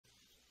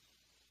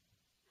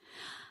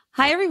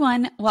Hi,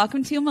 everyone.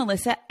 Welcome to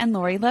Melissa and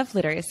Lori Love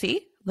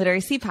Literacy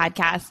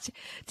Podcast.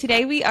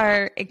 Today we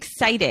are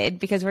excited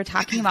because we're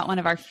talking about one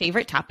of our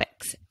favorite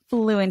topics,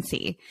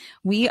 fluency.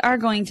 We are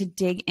going to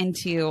dig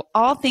into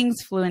all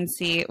things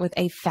fluency with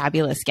a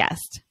fabulous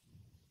guest.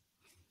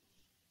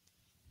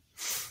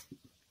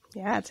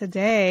 Yeah,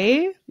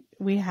 today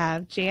we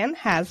have Jan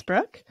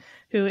Hasbrouck,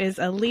 who is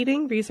a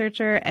leading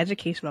researcher,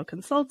 educational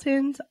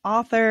consultant,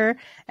 author,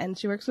 and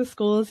she works with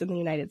schools in the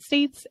United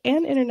States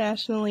and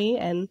internationally.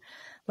 And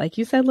like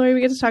you said, Lori,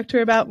 we get to talk to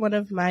her about one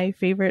of my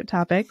favorite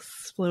topics,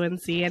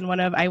 fluency, and one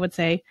of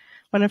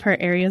her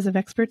areas of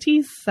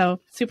expertise. So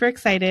super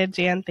excited.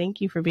 Jan,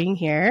 thank you for being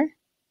here.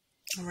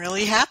 I'm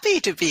really happy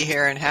to be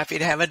here and happy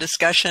to have a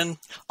discussion.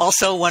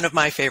 Also one of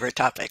my favorite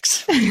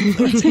topics.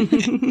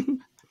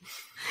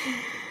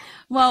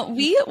 Well,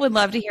 we would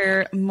love to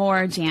hear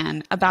more,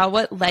 Jan, about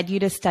what led you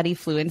to study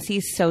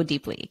fluency so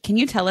deeply. Can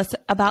you tell us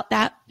about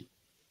that?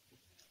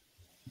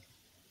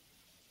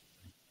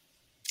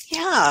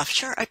 Yeah,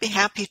 sure. I'd be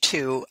happy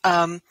to.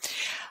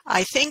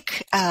 I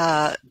think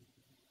I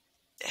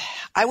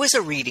was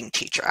a reading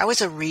teacher. I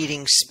was a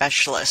reading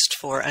specialist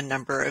for a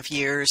number of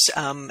years,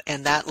 and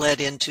that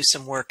led into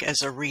some work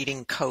as a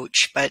reading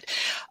coach. But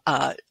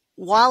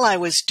while I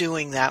was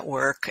doing that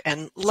work,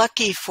 and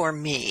lucky for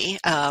me,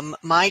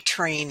 my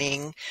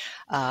training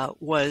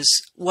was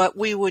what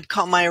we would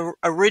call my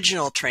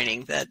original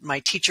training, that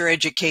my teacher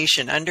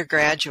education,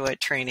 undergraduate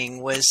training,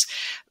 was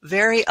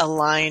very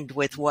aligned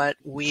with what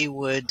we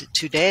would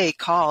today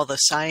call the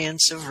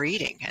science of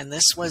reading. And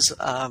this was,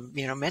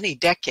 many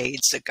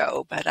decades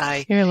ago, but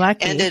I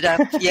ended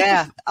up,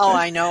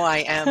 I know I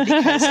am,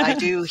 because I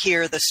do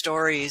hear the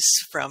stories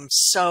from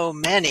so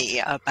many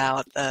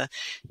about the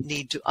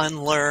need to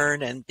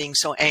unlearn and being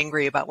so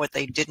angry about what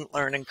they didn't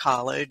learn in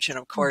college. And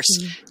of course,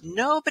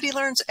 nobody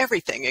learns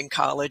everything in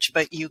college,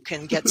 but you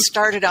can get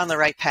started on the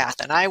right path.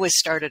 And I was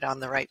started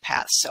on the right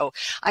path. So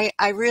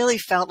I really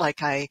felt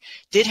like I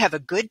did have a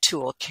good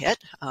toolkit.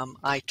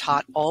 I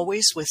taught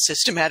always with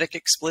systematic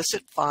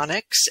explicit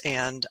phonics,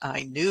 and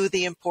I knew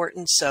the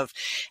importance of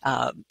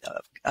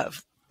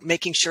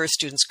making sure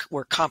students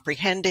were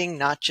comprehending,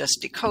 not just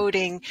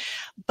decoding.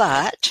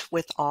 But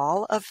with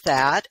all of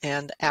that,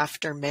 and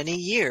after many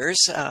years,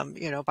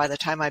 by the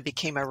time I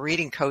became a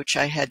reading coach,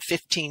 I had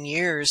 15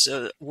 years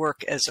of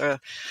work as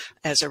a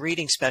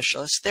reading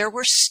specialist. There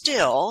were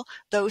still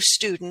those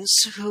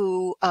students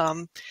who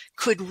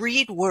could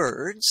read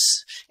words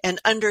and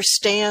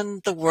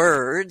understand the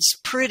words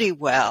pretty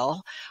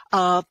well,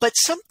 but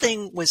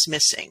something was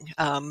missing.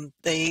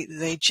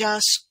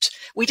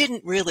 We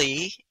didn't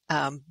really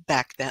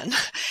back then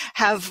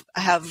have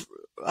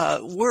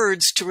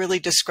words to really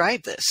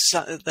describe this.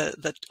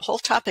 The whole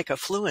topic of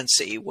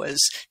fluency was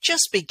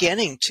just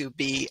beginning to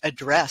be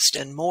addressed,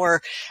 and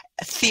more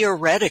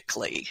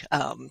theoretically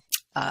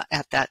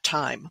at that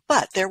time.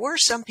 But there were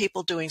some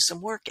people doing some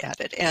work at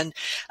it. And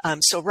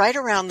so right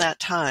around that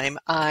time,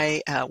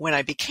 when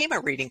I became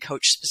a reading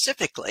coach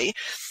specifically,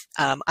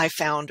 I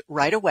found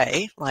right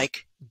away,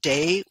 like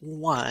day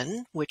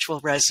one, which will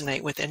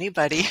resonate with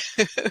anybody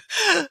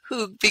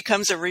who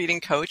becomes a reading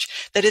coach,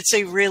 that it's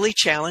a really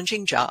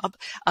challenging job.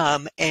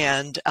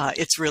 And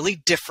it's really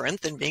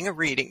different than being a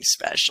reading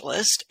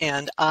specialist.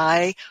 And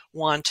I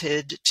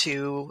wanted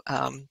to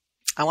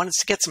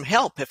get some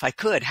help if I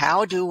could.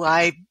 How do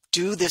I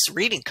do this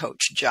reading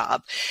coach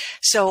job?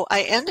 So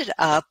I ended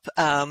up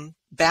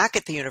back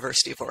at the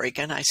University of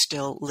Oregon. I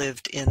still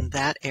lived in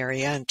that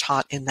area and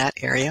taught in that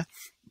area.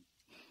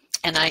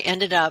 And I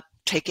ended up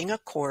taking a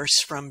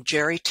course from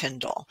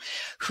Hasbrouck-Tindal,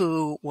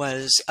 who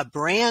was a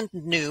brand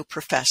new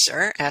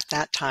professor at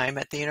that time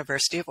at the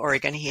University of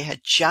Oregon. He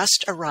had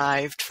just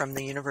arrived from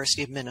the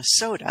University of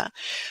Minnesota,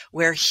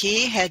 where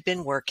he had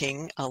been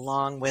working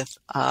along with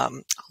a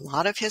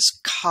lot of his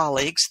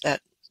colleagues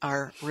that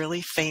are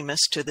really famous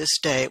to this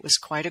day. It was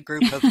quite a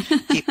group of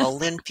people,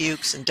 Lynn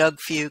Fuchs and Doug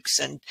Fuchs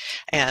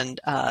and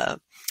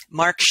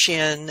Mark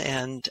Shin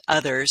and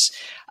others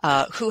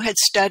who had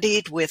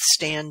studied with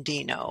Stan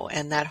Dino.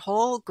 And that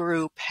whole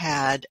group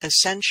had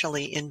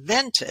essentially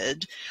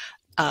invented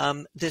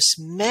this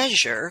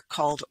measure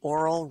called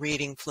oral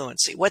reading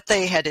fluency. What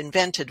they had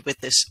invented with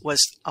this was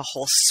a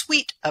whole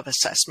suite of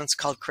assessments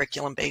called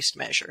curriculum-based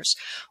measures,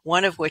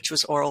 one of which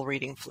was oral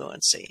reading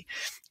fluency.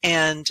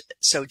 And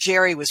so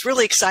Jerry was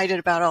really excited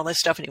about all this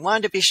stuff, and he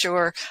wanted to be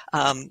sure.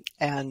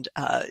 And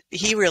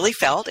he really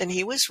felt, and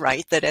he was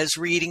right, that as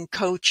reading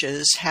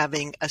coaches,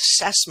 having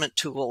assessment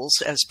tools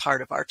as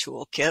part of our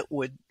toolkit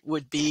would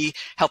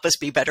help us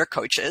be better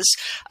coaches.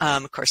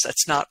 Of course,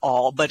 that's not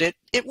all, but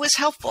it was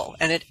helpful,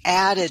 and it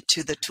added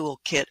to the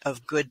toolkit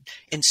of good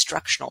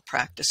instructional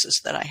practices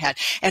that I had.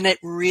 And it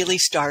really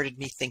started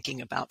me thinking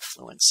about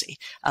fluency,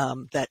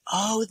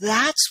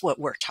 that's what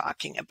we're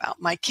talking about.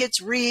 My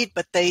kids read,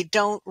 but they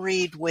don't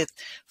read with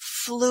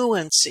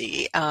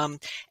fluency.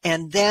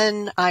 And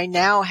then I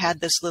now had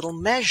this little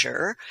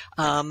measure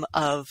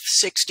of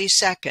 60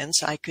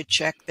 seconds. I could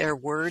check their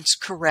words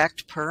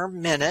correct per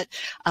minute,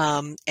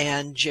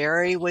 and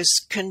Jerry was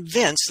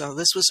convinced, though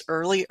this was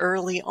early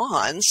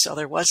on, so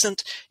there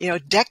wasn't,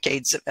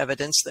 decades of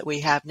evidence that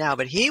we have now,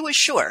 but he was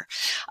sure,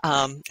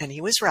 and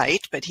he was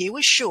right, but he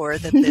was sure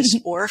that this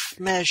ORF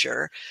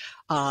measure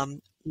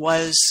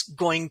was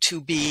going to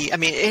be,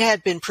 it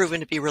had been proven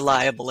to be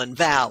reliable and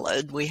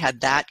valid. We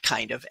had that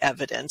kind of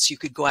evidence. You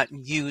could go out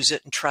and use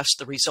it and trust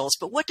the results.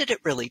 But what did it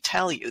really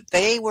tell you?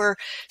 They were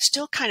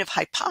still kind of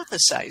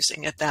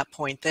hypothesizing at that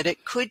point that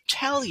it could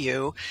tell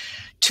you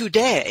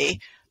today,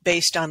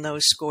 based on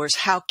those scores,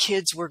 how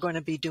kids were going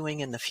to be doing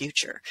in the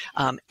future.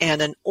 And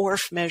an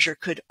ORF measure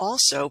could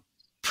also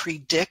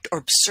predict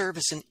or serve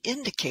as an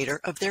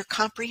indicator of their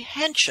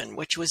comprehension,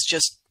 which was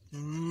just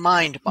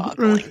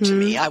mind-boggling to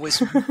me. I was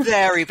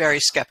very,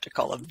 very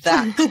skeptical of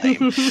that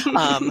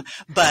claim.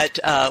 But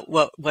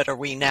what are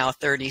we now,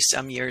 30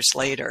 some years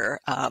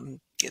later?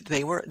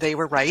 They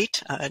were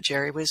right.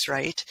 Jerry was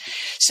right.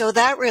 So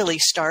that really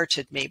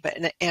started me.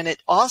 And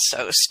it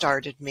also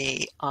started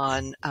me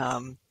on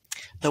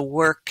the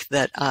work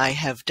that I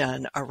have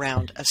done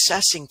around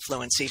assessing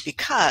fluency,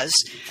 because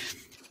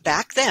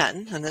back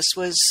then, and this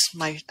was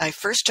I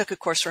first took a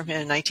course from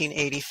him in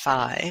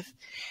 1985.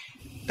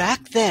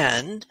 Back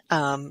then,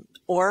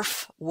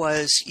 ORF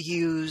was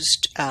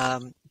used.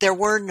 There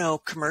were no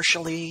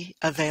commercially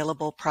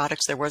available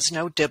products. There was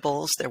no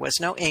Dibbles. There was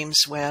no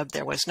AimsWeb.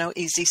 There was no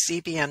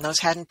EasyCBM. Those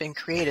hadn't been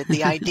created.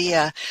 The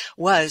idea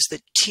was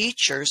that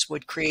teachers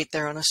would create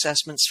their own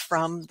assessments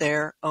from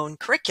their own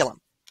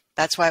curriculum.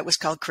 That's why it was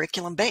called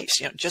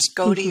curriculum-based. Just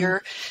go to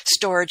your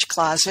storage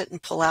closet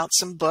and pull out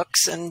some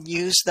books and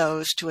use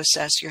those to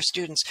assess your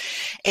students.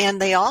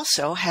 And they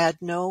also had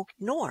no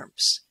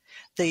norms.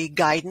 The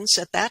guidance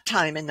at that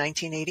time in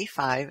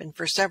 1985 and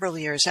for several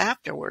years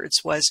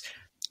afterwards was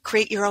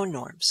create your own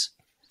norms,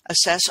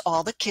 assess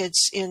all the kids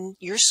in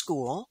your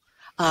school,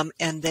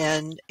 and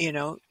then,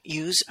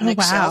 use an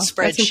Excel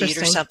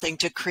spreadsheet or something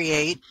to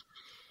create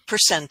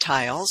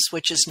percentiles,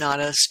 which is not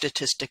a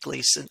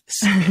statistically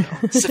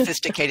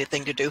sophisticated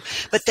thing to do.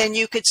 But then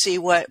you could see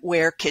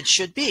where kids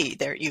should be.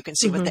 There, you can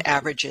see what the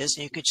average is,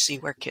 and you could see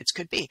where kids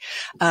could be.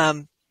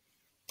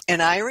 And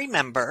I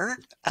remember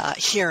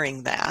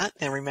hearing that,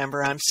 and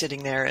remember I'm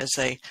sitting there as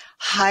a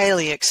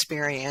highly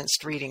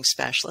experienced reading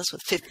specialist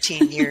with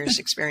 15 years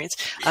experience,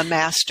 a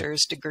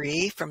master's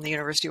degree from the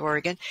University of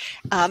Oregon.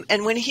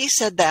 And when he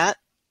said that,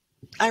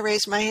 I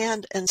raised my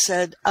hand and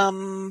said,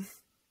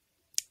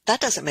 that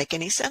doesn't make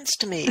any sense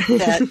to me,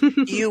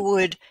 that you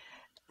would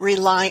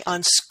rely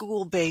on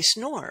school-based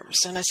norms.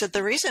 And I said,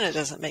 the reason it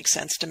doesn't make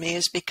sense to me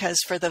is because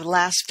for the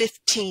last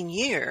 15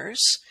 years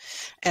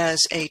as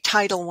a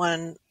Title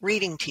I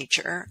reading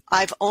teacher,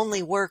 I've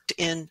only worked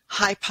in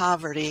high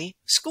poverty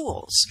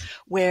schools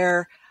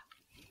where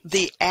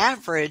the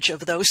average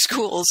of those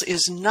schools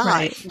is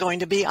not going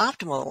to be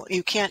optimal.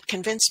 You can't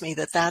convince me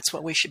that that's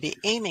what we should be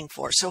aiming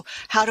for. So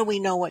how do we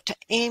know what to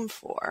aim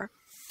for?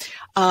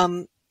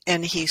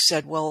 And he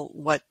said, well,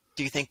 what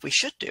do you think we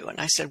should do?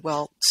 And I said,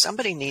 well,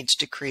 somebody needs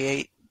to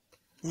create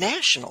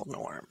national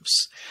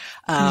norms.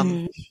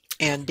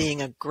 And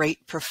being a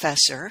great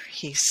professor,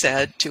 he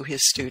said to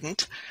his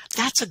student,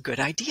 that's a good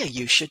idea.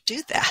 You should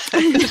do that.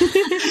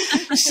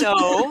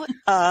 So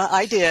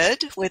I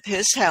did, with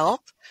his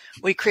help.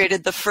 We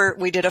created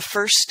we did a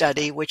first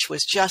study, which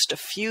was just a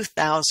few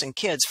thousand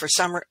kids. For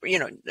some,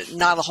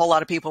 not a whole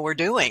lot of people were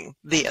doing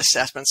the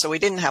assessment, so we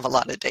didn't have a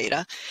lot of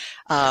data.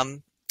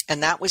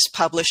 And that was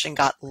published and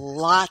got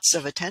lots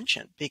of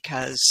attention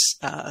because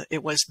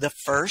it was the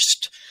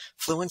first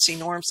fluency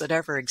norms that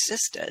ever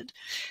existed.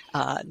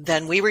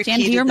 Then we repeated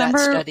Jan, do you remember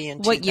that study in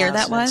what year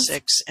that was?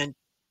 And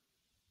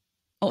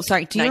do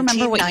you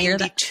remember what year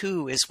that?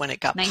 1992 is when it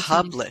got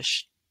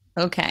published.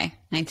 Okay,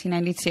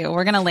 1992.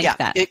 We're going to link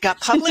that. It got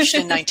published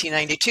in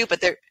 1992, but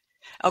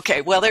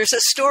there's a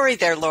story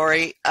there,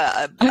 Lori.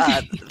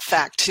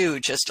 Fact two,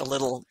 just a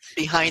little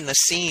behind the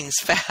scenes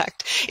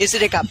fact, is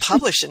that it got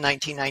published in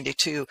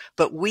 1992,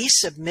 but we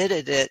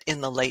submitted it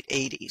in the late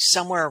 80s,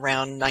 somewhere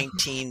around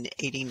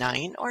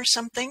 1989 or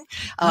something.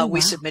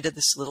 We submitted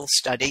this little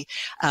study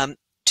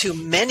to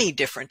many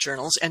different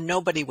journals, and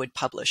nobody would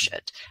publish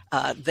it.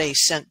 They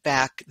sent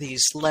back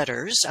these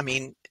letters.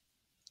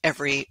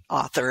 Every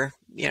author,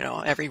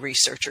 every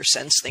researcher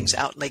sends things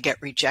out and they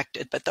get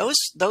rejected. But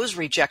those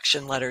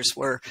rejection letters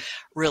were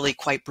really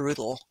quite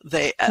brutal.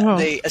 They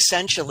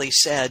essentially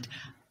said,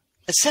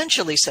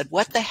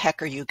 what the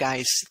heck are you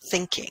guys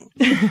thinking?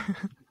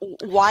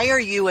 Why are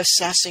you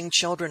assessing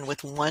children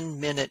with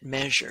 1 minute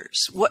measures?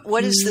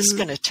 What is this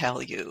going to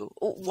tell you?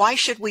 Why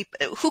should we,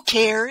 who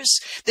cares?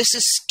 This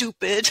is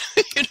stupid.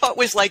 It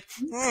was like,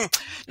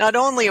 not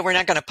only are we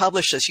not going to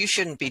publish this, you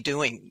shouldn't be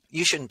doing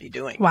this.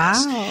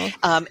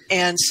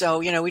 And so,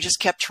 we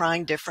just kept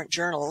trying different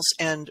journals,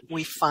 and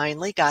we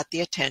finally got the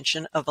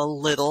attention of a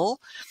little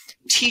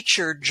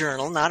teacher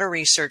journal, not a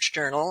research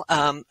journal,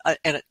 and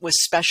it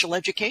was special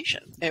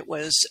education. It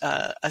was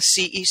a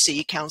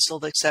CEC, Council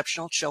of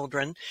Exceptional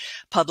Children,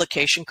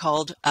 publication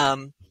called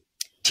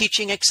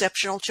Teaching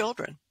Exceptional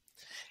Children.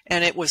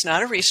 and it was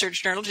not a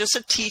research journal, just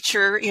a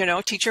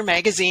teacher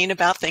magazine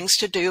about things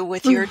to do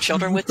with your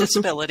children with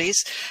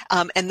disabilities.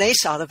 And they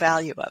saw the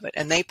value of it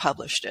and they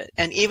published it.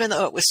 And even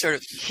though it was sort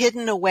of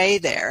hidden away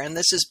there, and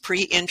this is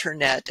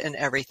pre-internet and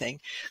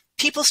everything,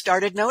 people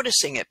started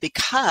noticing it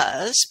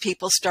because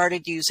people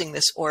started using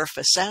this ORF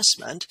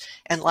assessment.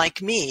 And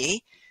like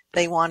me,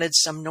 they wanted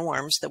some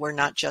norms that were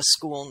not just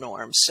school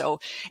norms.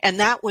 So, and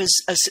that was,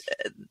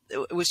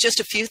 it was just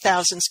a few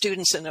thousand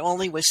students, and it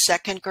only was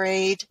second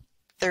grade,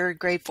 third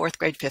grade, fourth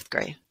grade, fifth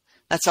grade.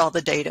 That's all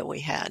the data we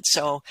had.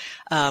 So,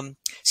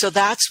 so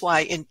that's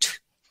why in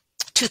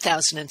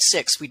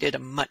 2006, we did a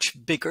much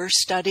bigger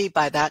study.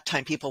 By that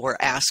time, people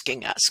were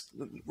asking us,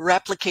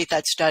 replicate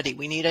that study.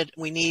 We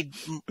need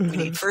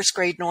first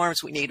grade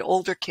norms. We need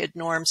older kid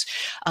norms.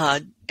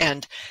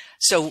 And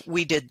so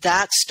we did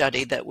that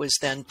study that was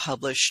then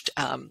published,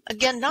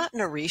 again, not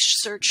in a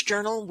research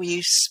journal.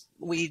 We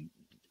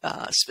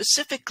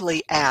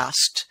specifically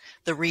asked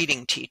the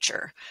reading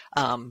teacher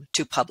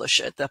to publish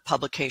it, the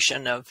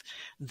publication of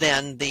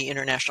then the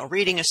International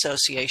Reading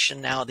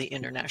Association, now the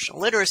International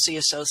Literacy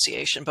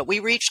Association. But we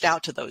reached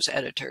out to those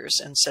editors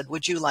and said,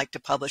 would you like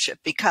to publish it?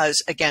 Because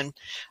again,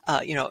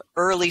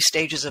 early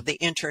stages of the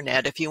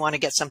internet, if you want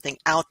to get something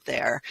out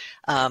there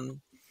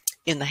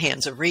in the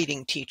hands of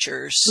reading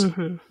teachers,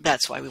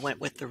 that's why we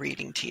went with the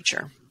reading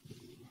teacher.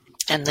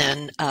 And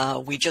then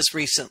we just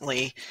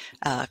recently,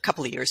 a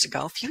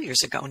few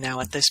years ago now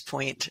at this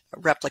point,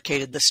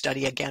 replicated the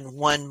study again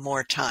one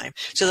more time.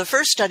 So the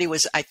first study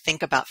was, I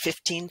think, about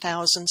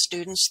 15,000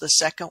 students. The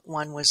second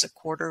one was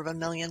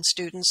 250,000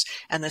 students.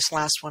 And this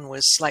last one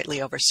was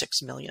slightly over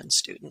 6 million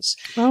students.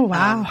 Oh,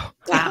 wow.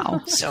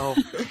 Wow.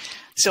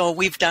 So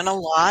we've done a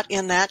lot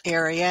in that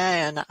area,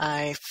 and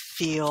I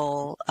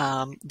feel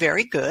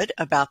very good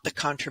about the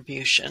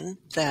contribution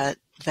that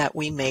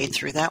we made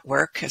through that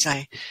work, because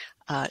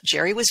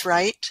Jerry was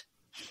right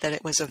that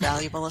it was a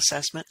valuable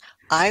assessment.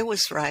 I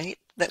was right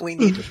that we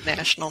needed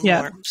national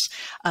norms.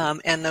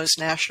 And those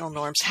national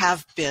norms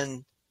have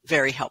been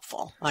very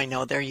helpful. I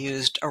know they're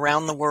used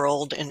around the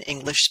world in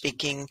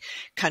English-speaking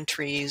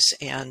countries,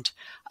 and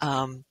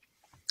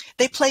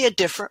they play a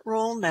different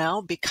role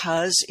now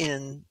because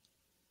in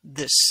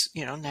this,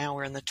 now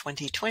we're in the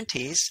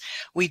 2020s,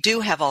 we do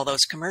have all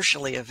those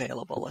commercially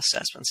available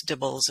assessments,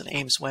 Dibbles and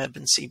AimsWeb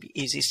and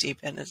EasyCB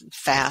and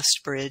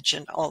FastBridge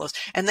and all those,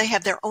 and they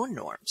have their own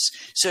norms.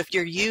 So if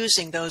you're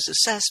using those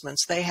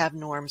assessments, they have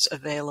norms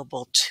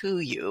available to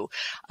you.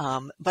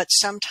 But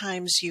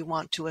sometimes you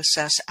want to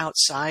assess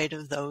outside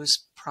of those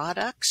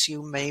products.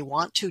 You may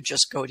want to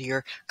just go to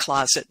your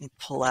closet and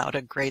pull out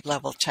a grade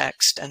level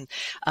text, and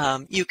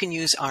you can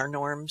use our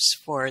norms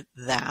for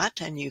that,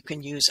 and you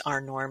can use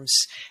our norms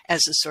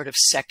as a sort of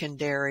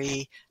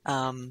secondary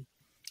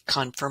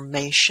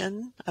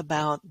confirmation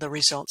about the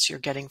results you're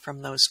getting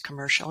from those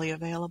commercially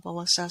available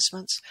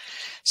assessments.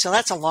 So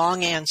that's a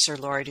long answer,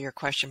 Lori, to your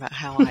question about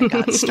how I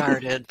got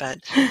started, but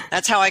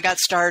that's how I got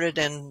started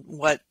and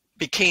what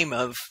became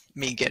of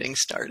me getting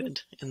started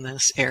in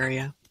this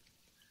area.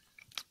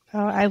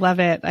 Oh, I love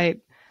it.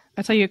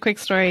 I'll tell you a quick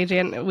story,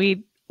 Jan.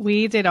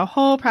 We did a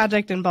whole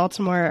project in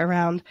Baltimore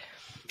around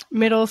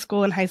middle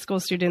school and high school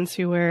students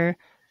who were,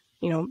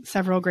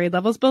 several grade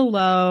levels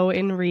below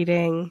in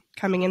reading,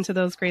 coming into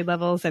those grade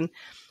levels. And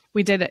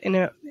we did it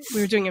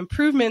we were doing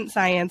improvement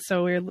science.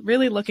 So we were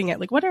really looking at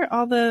what are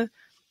all the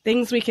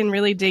things we can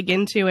really dig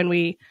into. And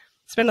we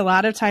spend a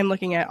lot of time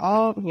looking at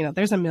all,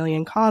 there's a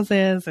million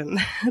causes and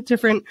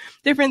different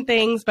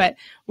things, but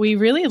we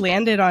really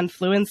landed on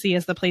fluency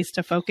as the place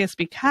to focus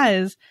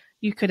because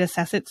you could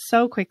assess it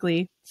so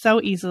quickly,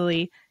 so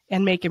easily,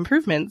 and make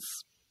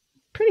improvements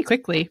pretty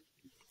quickly.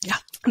 Yeah.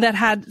 That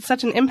had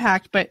such an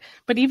impact. But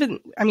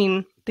even,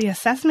 the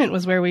assessment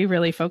was where we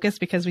really focused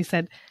because we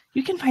said,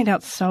 you can find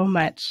out so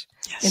much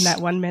in that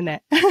 1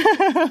 minute.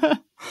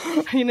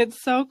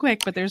 It's so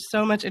quick, but there's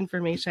so much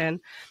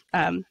information.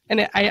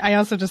 I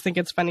also just think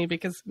it's funny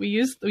because we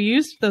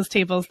used those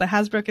tables, the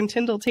Hasbrouck and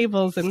Tindal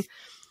tables, and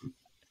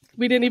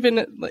we didn't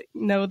even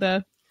know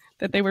that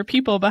they were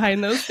people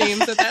behind those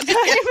names at that time.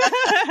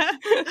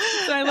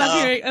 So I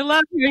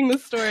love hearing the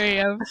story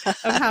of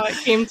how it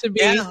came to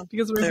be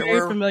because we're very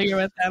familiar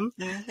with them.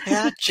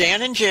 Yeah,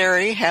 Jan and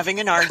Jerry having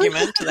an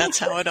argument. That's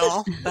how it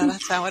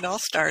all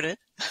started.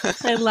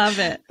 I love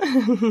it.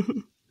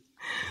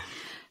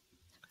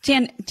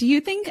 Jan, do you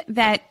think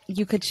that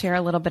you could share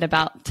a little bit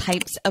about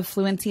types of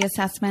fluency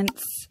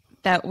assessments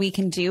that we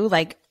can do,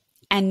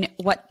 and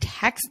what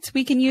texts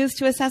we can use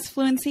to assess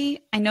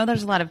fluency? I know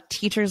there's a lot of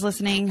teachers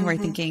listening who are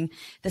thinking,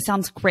 this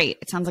sounds great.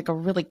 It sounds like a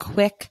really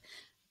quick,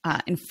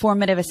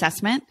 informative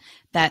assessment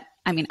that,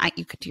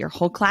 you could do your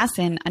whole class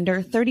in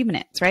under 30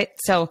 minutes, right?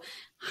 So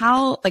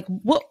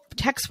what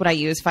text would I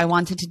use if I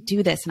wanted to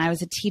do this and I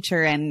was a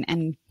teacher,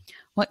 and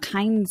what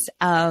kinds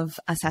of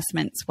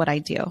assessments would I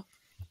do?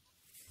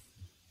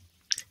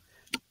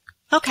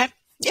 Okay.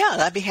 Yeah,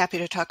 I'd be happy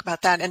to talk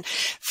about that. And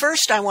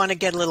first, I want to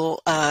get a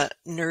little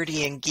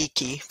nerdy and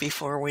geeky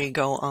before we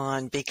go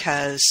on,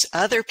 because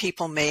other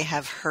people may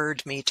have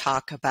heard me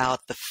talk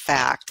about the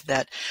fact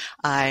that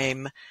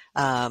I'm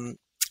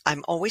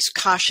I'm always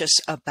cautious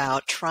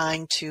about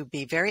trying to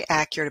be very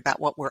accurate about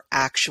what we're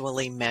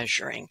actually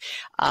measuring.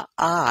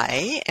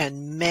 I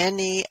and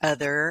many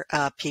other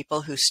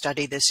people who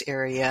study this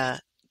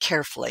area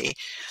carefully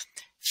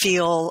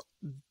feel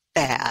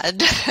bad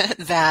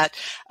that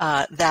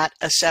that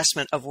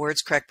assessment of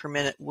words correct per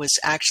minute was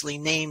actually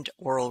named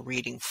oral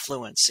reading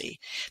fluency,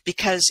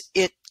 because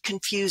it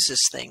confuses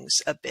things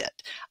a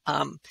bit.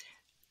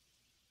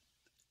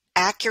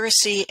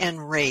 Accuracy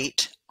and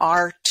rate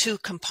are two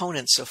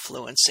components of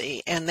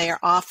fluency, and they are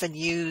often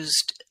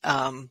used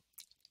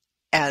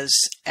as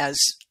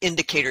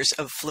indicators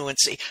of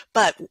fluency.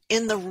 But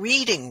in the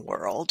reading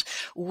world,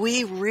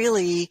 we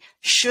really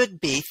should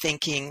be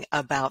thinking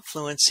about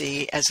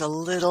fluency as a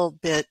little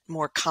bit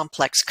more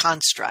complex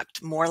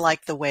construct, more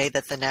like the way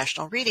that the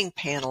National Reading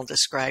Panel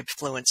described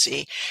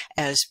fluency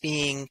as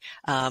being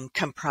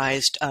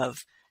comprised of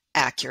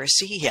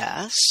accuracy,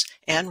 yes,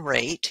 and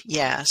rate,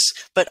 yes,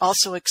 but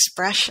also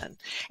expression.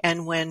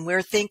 And when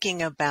we're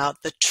thinking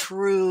about the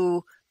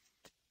true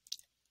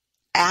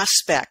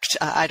aspect,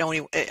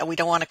 we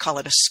don't want to call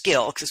it a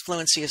skill, because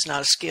fluency is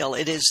not a skill.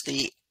 It is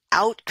the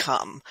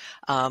outcome.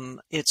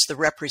 It's the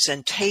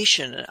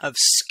representation of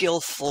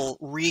skillful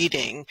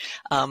reading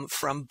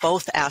from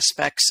both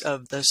aspects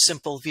of the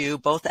simple view,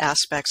 both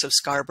aspects of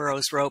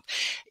Scarborough's rope.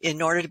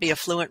 In order to be a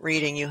fluent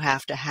reading, you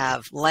have to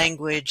have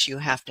language, you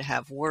have to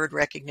have word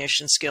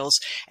recognition skills,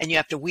 and you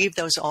have to weave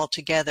those all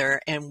together.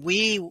 And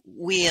we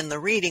in the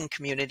reading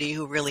community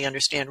who really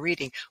understand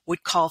reading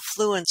would call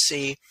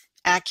fluency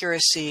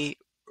accuracy,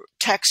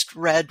 text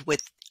read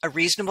with a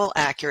reasonable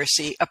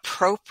accuracy,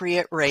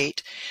 appropriate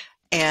rate,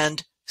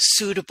 and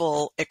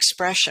suitable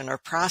expression or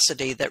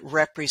prosody that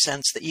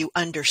represents that you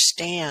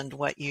understand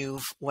what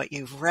you've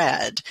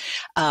read.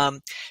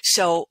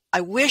 So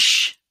I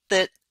wish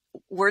that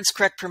words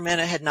correct per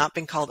minute had not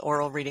been called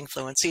oral reading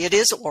fluency. It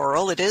is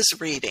oral, it is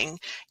reading,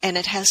 and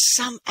it has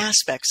some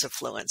aspects of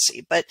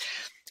fluency. But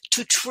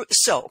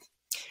so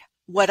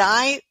what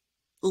I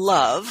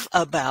love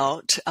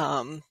about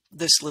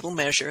this little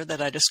measure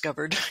that I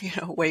discovered,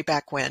 way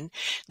back when,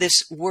 this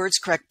words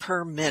correct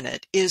per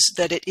minute, is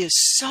that it is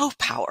so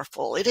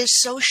powerful. It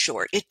is so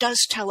short. It does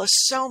tell us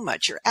so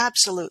much. You're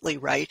absolutely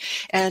right.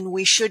 And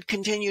we should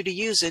continue to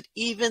use it,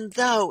 even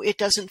though it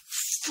doesn't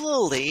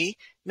fully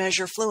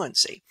measure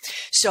fluency.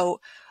 So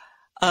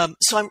when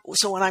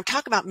I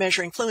talk about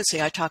measuring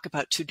fluency, I talk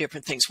about two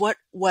different things. What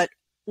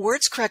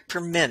words correct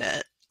per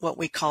minute, what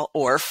we call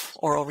ORF,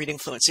 oral reading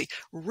fluency,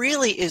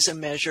 really is a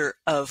measure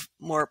of,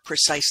 more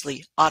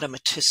precisely,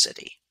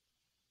 automaticity.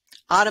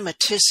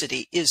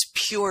 Automaticity is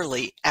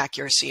purely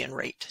accuracy and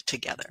rate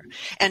together.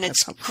 And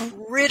it's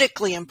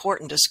critically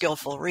important to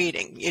skillful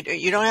reading.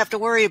 You don't have to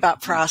worry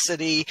about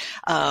prosody.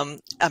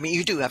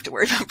 You do have to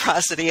worry about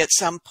prosody at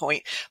some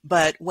point,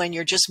 but when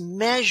you're just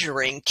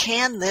measuring,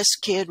 can this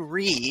kid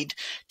read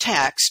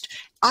text,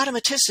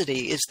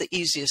 automaticity is the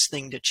easiest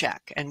thing to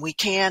check. And we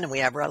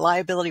have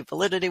reliability,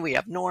 validity, we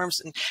have norms.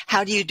 And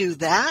how do you do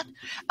that?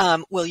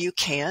 Well, you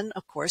can,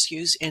 of course,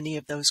 use any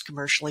of those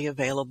commercially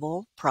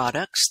available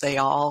products. They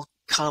all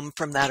come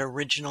from that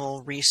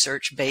original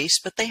research base,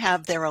 but they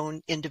have their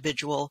own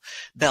individual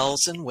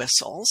bells and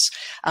whistles.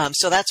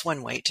 So that's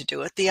one way to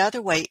do it. The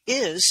other way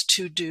is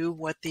to do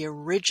what the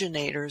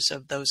originators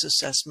of those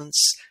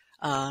assessments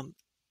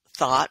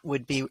thought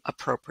would be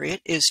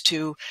appropriate, is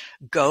to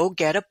go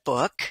get a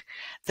book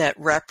that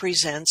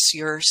represents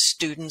your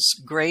student's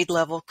grade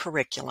level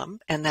curriculum.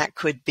 And that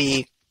could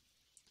be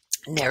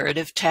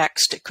narrative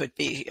text, it could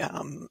be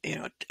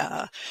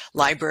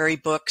library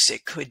books,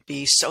 it could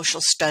be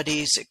social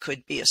studies, it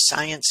could be a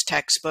science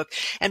textbook,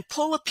 and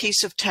pull a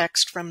piece of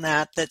text from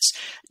that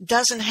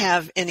doesn't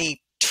have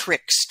any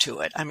tricks to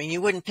it.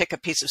 You wouldn't pick a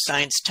piece of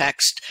science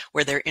text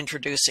where they're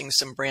introducing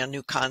some brand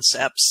new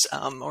concepts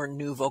or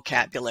new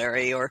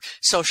vocabulary, or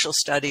social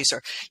studies,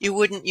 or you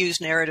wouldn't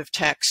use narrative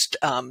text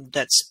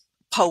that's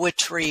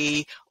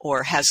poetry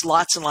or has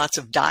lots and lots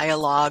of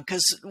dialogue,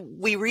 because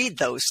we read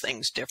those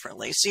things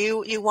differently.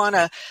 So you want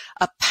a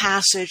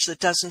passage that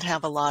doesn't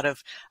have a lot of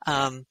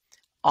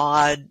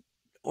odd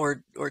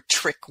or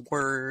trick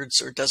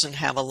words, or doesn't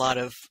have a lot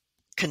of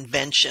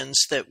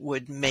conventions that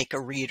would make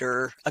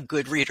a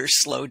good reader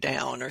slow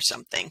down or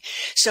something.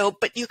 So,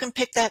 but you can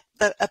pick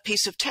a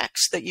piece of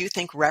text that you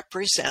think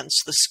represents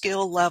the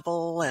skill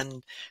level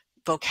and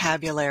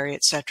vocabulary,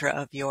 etc.,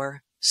 of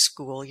your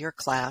school, your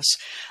class.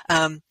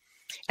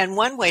 And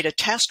one way to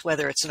test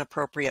whether it's an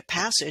appropriate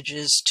passage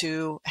is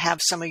to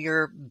have some of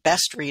your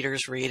best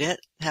readers read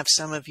it, have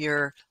some of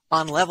your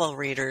on-level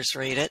readers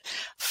read it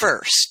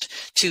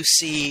first to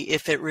see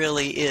if it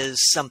really is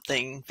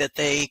something that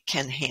they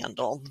can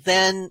handle.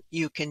 Then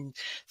you can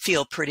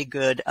feel pretty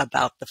good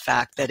about the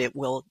fact that it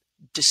will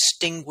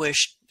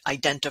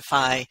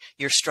identify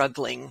your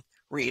struggling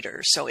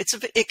readers. So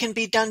it can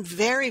be done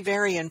very,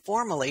 very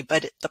informally,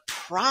 but the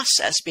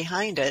process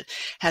behind it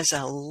has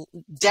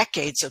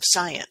decades of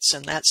science.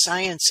 And that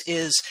science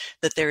is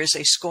that there is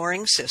a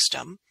scoring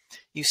system.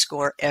 You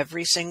score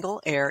every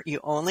single error. You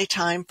only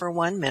time for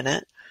 1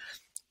 minute.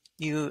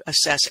 You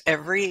assess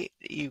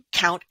you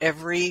count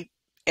every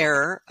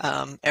error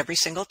every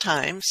single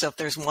time. So if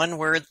there's one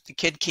word the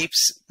kid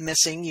keeps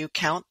missing, you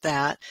count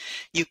that.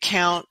 You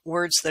count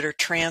words that are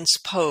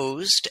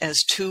transposed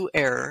as 2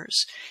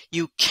 errors.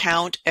 You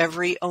count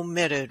every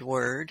omitted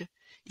word.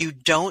 You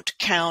don't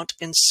count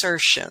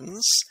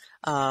insertions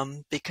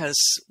because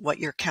what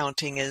you're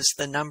counting is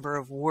the number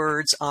of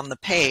words on the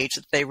page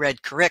that they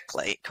read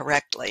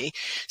correctly.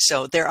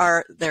 So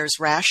there's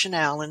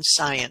rationale and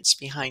science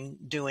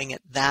behind doing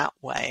it that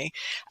way.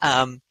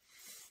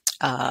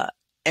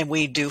 And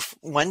we do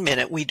 1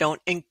 minute. We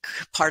don't,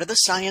 part of the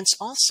science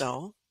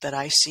also that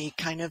I see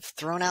kind of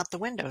thrown out the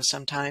window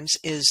sometimes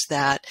is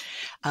that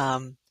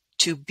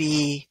to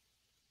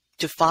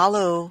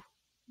follow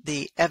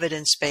the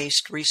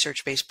evidence-based,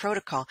 research-based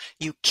protocol,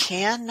 you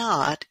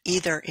cannot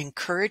either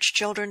encourage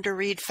children to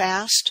read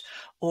fast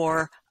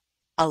or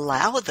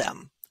allow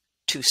them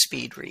to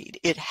speed read.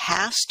 It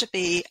has to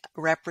be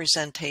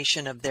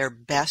representation of their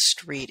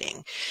best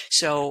reading.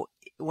 So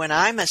when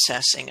I'm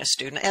assessing a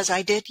student, as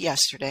I did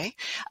yesterday,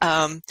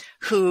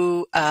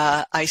 who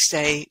I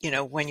say,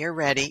 when you're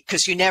ready,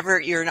 because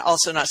you're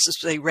also not supposed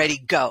to say ready,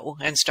 go,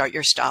 and start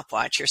your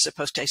stopwatch. You're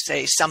supposed to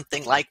say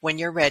something like, when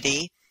you're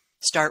ready,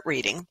 start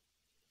reading,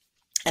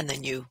 and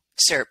then you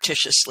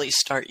surreptitiously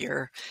start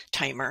your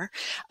timer.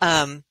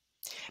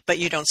 But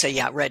you don't say,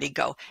 yeah, ready,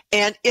 go.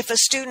 And if a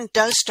student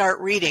does start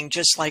reading,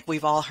 just like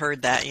we've all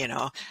heard that,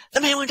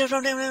 the man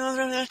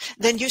went,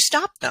 then you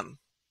stop them.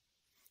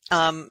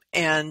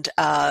 And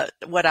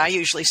what I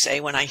usually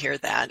say when I hear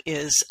that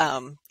is,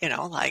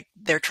 like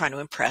they're trying to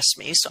impress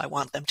me. So I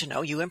want them to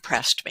know you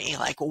impressed me.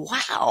 Like,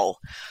 wow,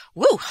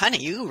 woo, honey,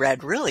 you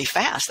read really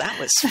fast. That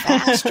was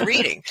fast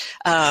reading.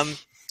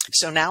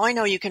 So now I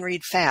know you can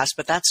read fast,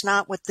 but that's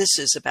not what this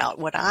is about.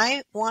 What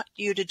I want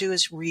you to do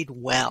is read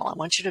well. I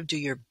want you to do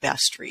your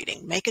best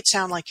reading. Make it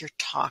sound like you're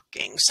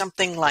talking,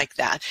 something like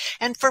that.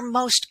 And for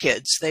most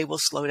kids, they will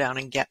slow down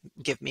and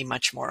give me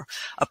much more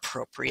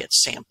appropriate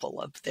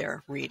sample of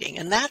their reading.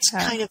 And that's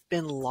kind of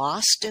been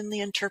lost in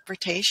the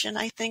interpretation,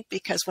 I think,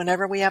 because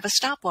whenever we have a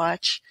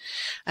stopwatch,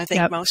 I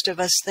think most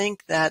of us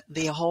think that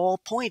the whole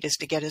point is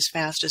to get as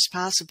fast as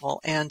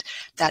possible. And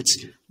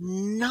that's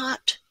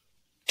not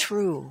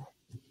true.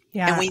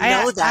 Yeah, and we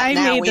know that I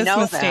now. made we this know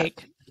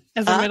mistake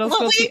as a middle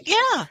school teacher.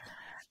 Yeah,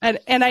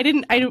 and I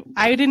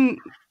didn't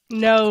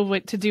know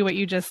what to do, what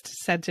you just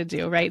said to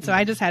do, right? So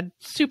I just had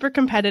super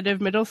competitive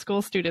middle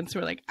school students who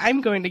were like, I'm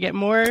going to get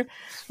more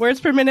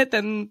words per minute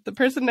than the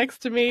person next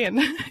to me, and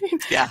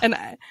and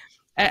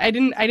I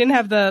didn't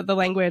have the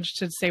language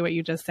to say what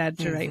you just said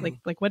to write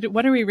like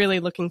what are we really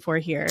looking for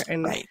here,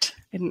 and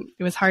and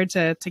it was hard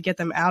to get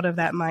them out of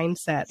that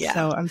mindset. Yeah.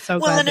 So I'm so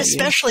glad. Well, and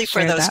especially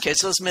for those kids,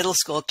 those middle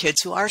school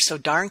kids who are so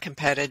darn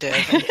competitive.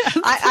 And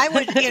I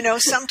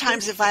would,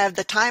 sometimes if I have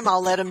the time,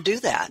 I'll let them do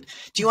that.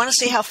 Do you want to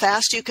see how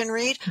fast you can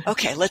read?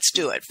 Okay, let's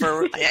do it.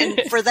 And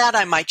for that,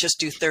 I might just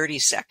do 30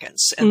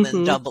 seconds and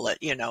then double it,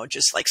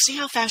 just like, see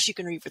how fast you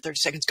can read for 30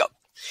 seconds, go.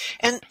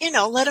 And,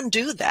 let them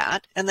do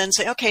that and then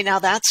say, okay, now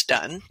that's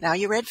done. Now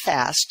you read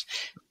fast.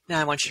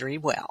 Now I want you to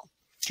read well.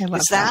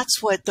 Because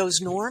that's what those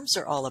norms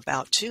are all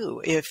about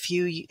too. If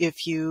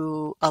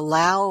you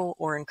allow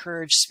or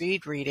encourage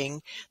speed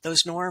reading,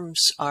 those norms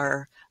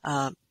are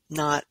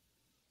not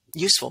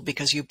useful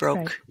because you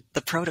broke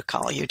the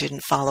protocol. You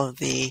didn't follow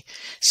the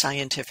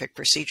scientific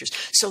procedures.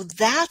 So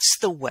that's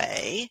the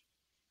way,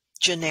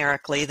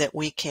 generically, that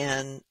we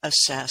can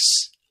assess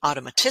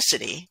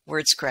automaticity,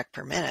 words correct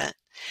per minute.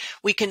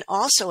 We can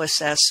also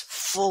assess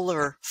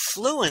fuller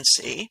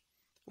fluency,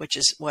 which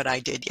is what I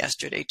did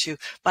yesterday too,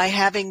 by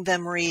having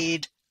them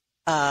read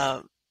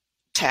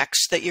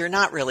text that you're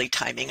not really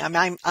timing.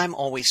 I'm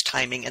always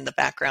timing in the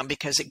background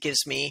because it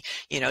gives me,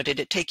 did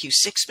it take you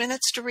 6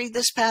 minutes to read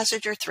this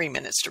passage or 3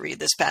 minutes to read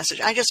this passage?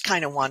 I just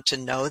kind of want to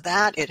know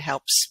that. It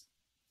helps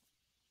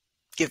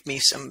give me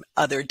some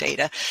other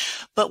data.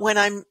 But what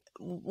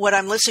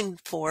I'm listening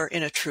for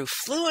in a true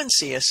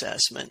fluency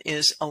assessment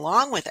is,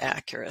 along with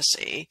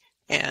accuracy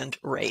and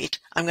rate,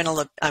 I'm going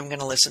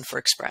to listen for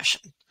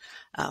expression.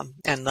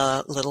 And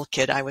the little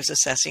kid I was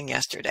assessing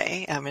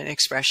yesterday,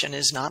 expression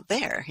is not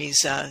there.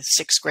 He's a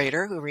 6th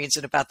grader who reads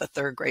at about the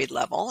 3rd grade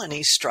level, and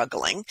he's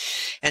struggling,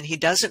 and he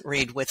doesn't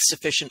read with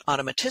sufficient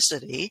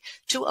automaticity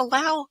to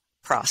allow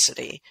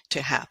prosody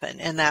to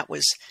happen. And that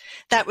was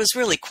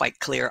really quite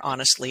clear,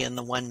 honestly, in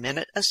the 1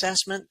 minute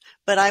assessment,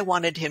 but I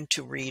wanted him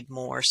to read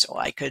more so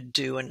I could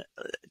do and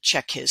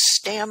check his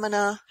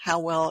stamina, how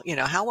well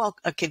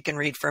a kid can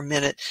read for a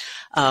minute.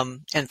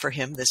 And for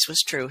him, this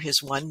was true.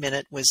 His 1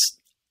 minute was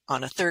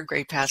on a 3rd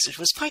grade passage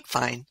was quite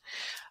fine,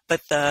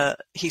 but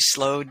he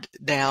slowed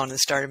down and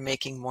started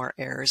making more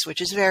errors, which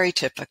is very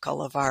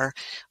typical of our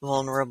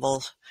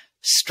vulnerable,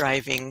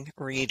 striving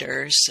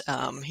readers.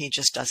 He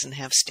just doesn't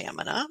have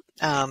stamina.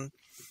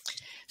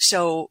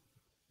 So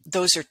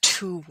those are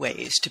 2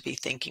 ways to be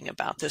thinking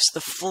about this: the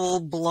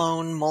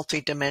full-blown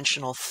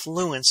multidimensional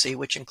fluency,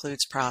 which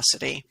includes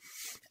prosody,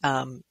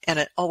 and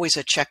always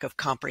a check of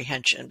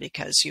comprehension,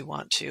 because you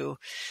want to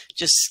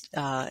just,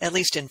 at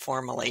least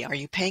informally, are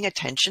you paying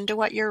attention to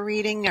what you're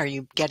reading? Are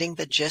you getting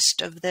the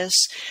gist of this?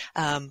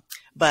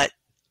 But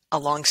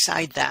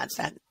alongside that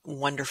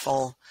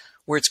wonderful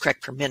words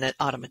correct per minute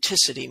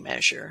automaticity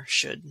measure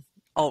should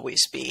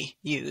always be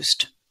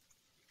used.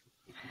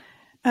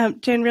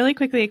 Jen, really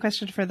quickly, a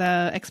question for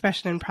the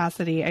expression and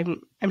prosody.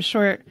 I'm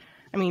sure,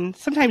 I mean,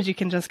 sometimes you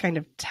can just kind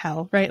of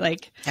tell, right?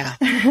 Like, yeah.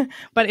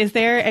 But is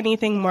there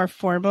anything more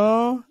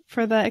formal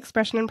for the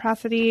expression and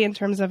prosody in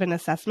terms of an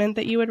assessment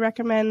that you would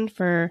recommend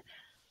for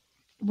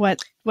what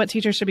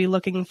teachers should be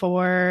looking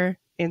for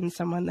in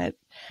someone that,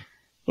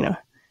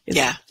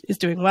 is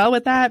doing well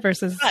with that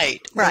versus right.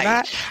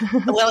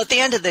 Well, at the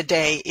end of the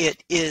day,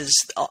 it is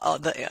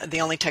the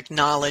only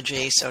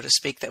technology, so to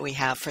speak, that we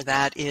have for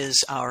that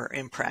is our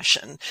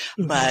impression.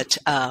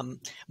 Mm-hmm.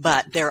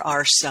 But there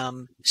are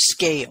some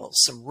scales,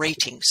 some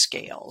rating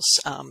scales.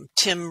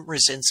 Tim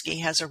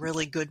Rosinski has a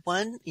really good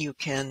one.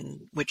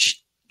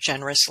 Which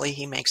generously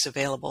he makes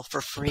available for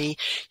free.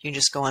 You can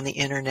just go on the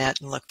internet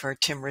and look for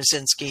Tim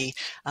Rosinski.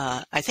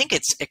 I think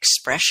it's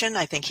expression.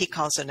 I think he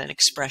calls it an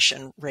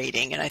expression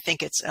rating, and I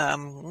think it's 6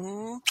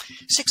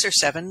 or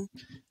 7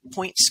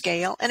 point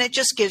scale, and it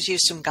just gives you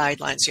some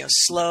guidelines.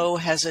 Slow,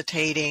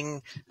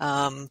 hesitating,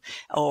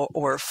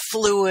 or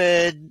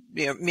fluid,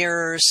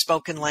 mirrors,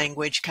 spoken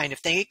language kind of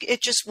thing.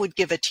 It just would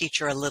give a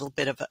teacher a little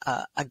bit of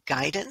a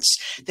guidance.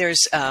 There's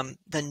the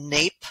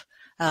NAEP.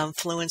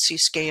 Fluency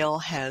scale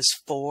has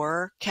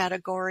 4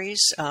 categories,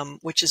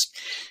 which is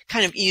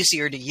kind of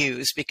easier to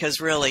use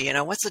because really,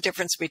 what's the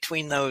difference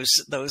between those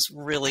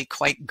really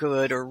quite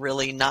good or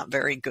really not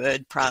very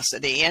good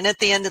prosody? And at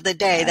the end of the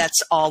day,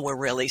 that's all we're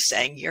really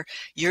saying.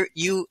 You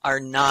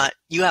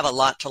have a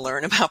lot to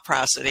learn about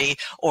prosody,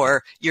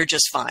 or you're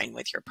just fine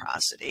with your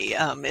prosody.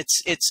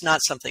 It's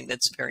not something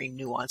that's very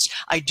nuanced.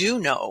 I do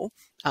know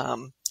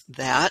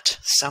that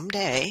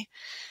someday,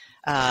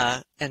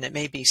 and it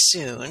may be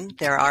soon,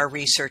 there are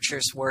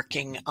researchers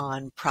working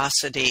on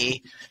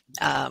prosody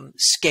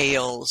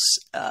scales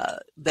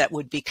that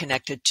would be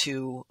connected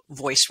to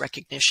voice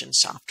recognition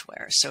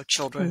software. So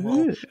children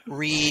will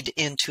read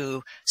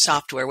into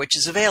software, which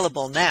is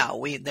available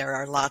now. There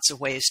are lots of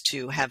ways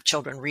to have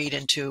children read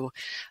into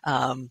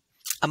a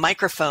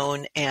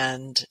microphone,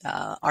 and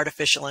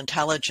artificial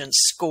intelligence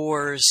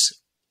scores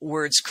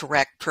words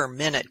correct per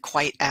minute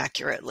quite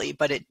accurately,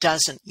 but it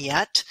doesn't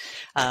yet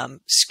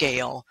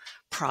scale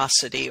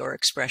prosody or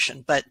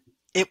expression, but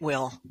it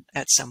will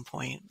at some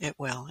point. It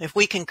will. If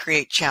we can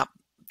create Chat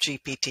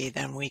GPT,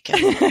 then we can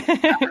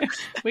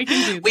we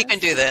can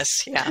do this.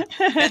 Yeah.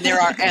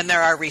 And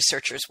there are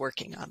researchers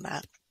working on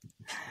that.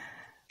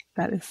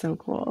 That is so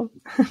cool.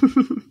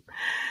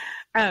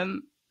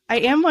 I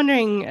am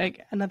wondering,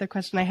 another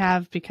question I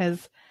have,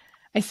 because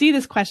I see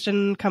this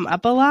question come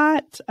up a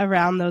lot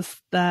around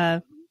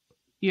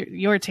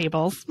your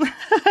tables,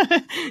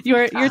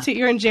 your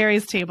and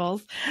Jerry's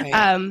tables,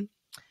 right.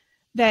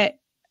 That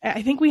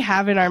I think we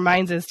have in our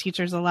minds as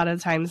teachers a lot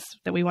of times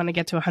that we want to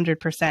get to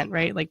 100%,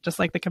 right? Like just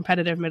like the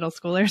competitive middle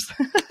schoolers.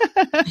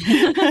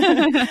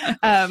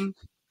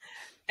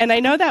 And I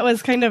know that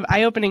was kind of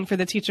eye-opening for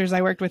the teachers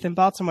I worked with in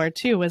Baltimore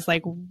too, was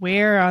like,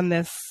 where on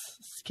this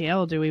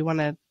scale do we want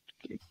to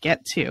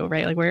get to,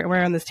 right? Like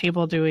where on this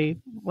table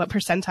what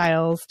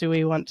percentiles do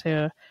we want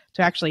to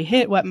actually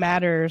hit, what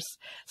matters?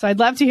 So I'd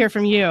love to hear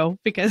from you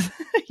because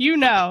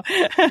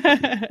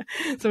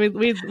so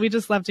we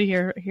just love to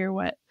hear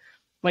what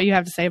you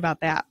have to say about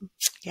that.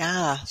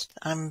 Yeah,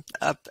 I'm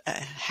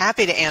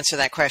happy to answer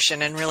that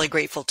question and really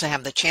grateful to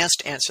have the chance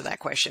to answer that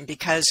question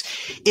because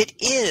it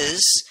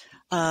is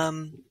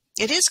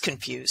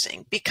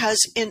confusing because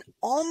in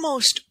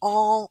almost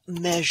all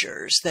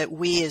measures that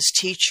we as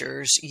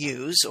teachers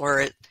use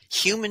or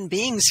human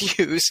beings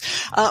use,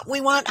 we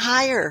want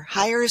higher.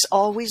 Higher is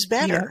always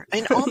better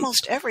in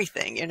almost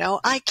everything,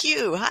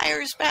 IQ,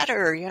 higher is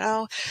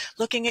better,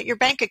 looking at your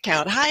bank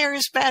account, higher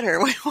is better.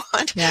 We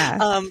want,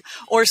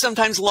 or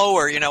sometimes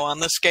lower, on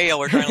the scale,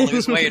 we're trying to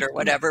lose weight or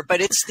whatever, but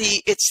we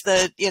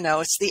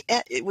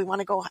want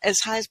to go as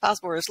high as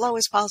possible or as low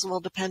as possible,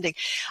 depending.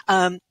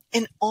 In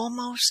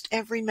almost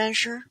every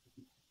measure,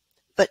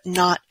 but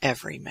not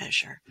every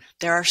measure.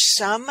 There are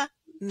some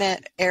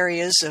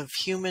areas of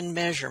human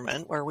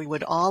measurement where we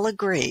would all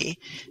agree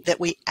that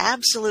we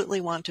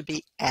absolutely want to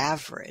be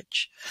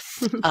average.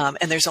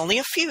 And there's only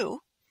a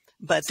few,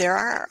 but there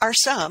are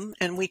some,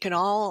 and we can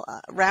all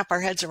wrap our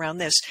heads around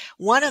this.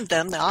 One of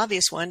them, the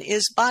obvious one,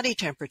 is body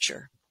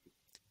temperature.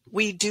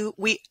 We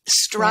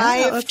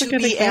strive to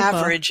be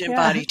average in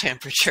body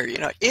temperature.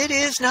 It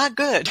is not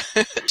good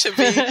to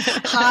be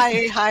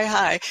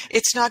high.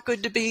 It's not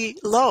good to be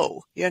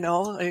low.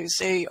 You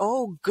say,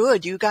 oh,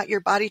 good, you got your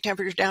body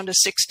temperature down to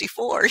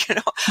 64.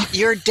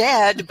 You're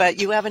dead,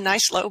 but you have a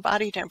nice low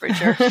body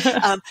temperature.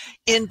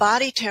 In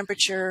body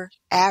temperature,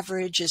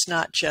 average is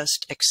not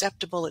just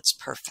acceptable, it's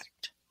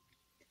perfect.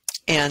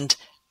 And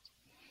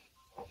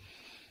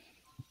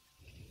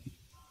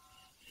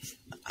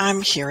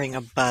I'm hearing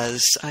a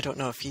buzz. I don't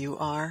know if you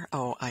are.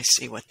 Oh, I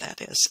see what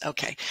that is.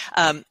 Okay.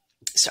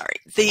 Sorry.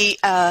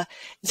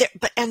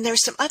 And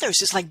there's some others.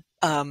 It's like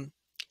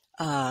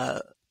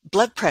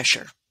blood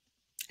pressure.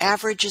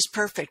 Average is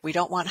perfect. We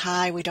don't want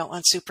high. We don't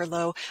want super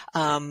low.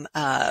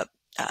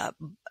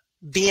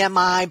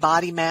 BMI,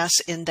 body mass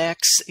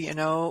index,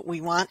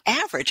 we want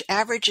average.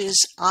 Average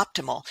is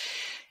optimal.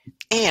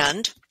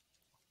 And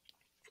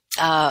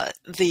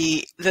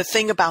the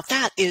thing about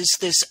that is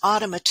this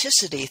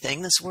automaticity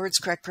thing, this words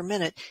correct per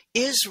minute,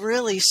 is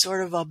really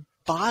sort of a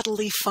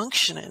bodily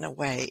function in a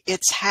way.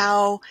 It's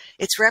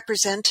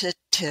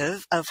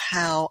representative of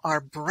how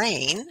our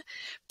brain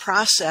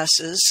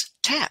processes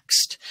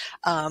text.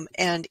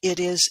 And it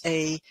is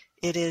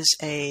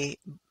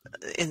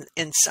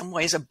in some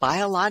ways a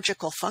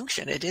biological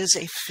function. It is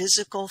a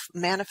physical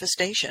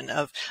manifestation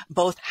of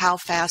both how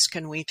fast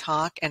can we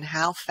talk and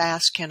how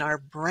fast can our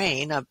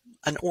brain,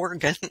 an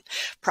organ,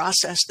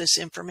 process this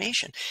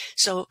information.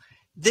 So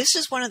this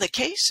is one of the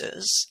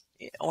cases,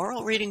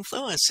 oral reading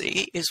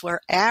fluency is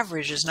where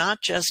average is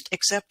not just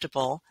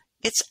acceptable,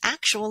 it's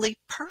actually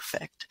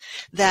perfect.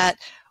 That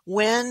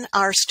when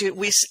our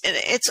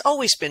it's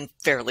always been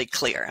fairly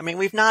clear. I mean,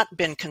 we've not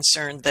been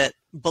concerned that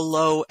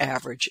below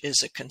average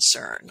is a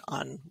concern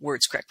on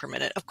words correct per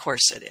minute. Of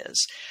course it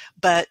is.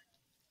 But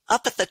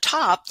up at the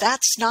top,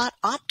 that's not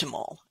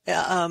optimal.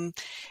 And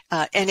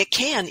it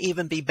can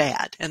even be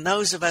bad. And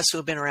those of us who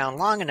have been around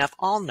long enough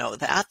all know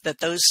that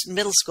those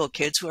middle school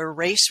kids who are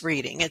race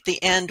reading, at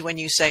the end when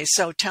you say,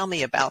 so tell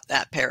me about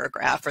that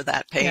paragraph or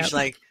that page, yep.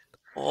 Like,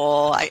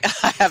 oh, I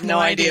have no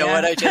idea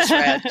what I just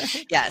read.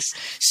 Yes.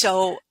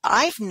 So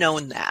I've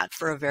known that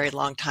for a very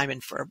long time,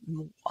 and for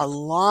a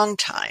long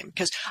time,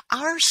 because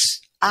our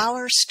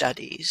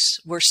studies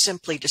were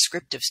simply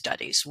descriptive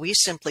studies. We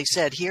simply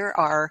said, here's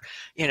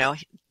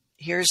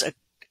a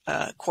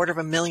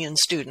 250,000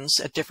 students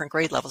at different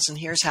grade levels, and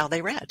here's how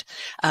they read.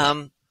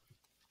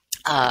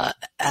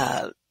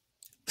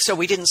 So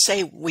we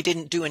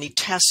didn't do any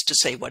tests to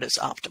say what is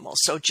optimal.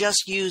 So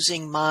just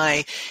using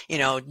my,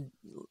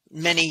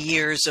 many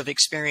years of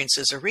experience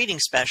as a reading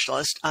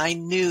specialist, I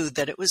knew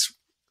that it was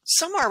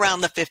somewhere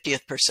around the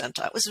 50th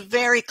percentile. It was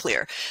very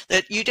clear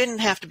that you didn't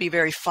have to be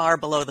very far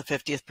below the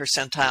 50th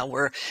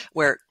percentile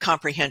where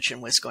comprehension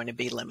was going to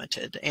be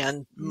limited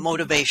and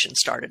motivation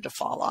started to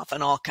fall off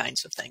and all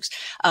kinds of things.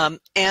 And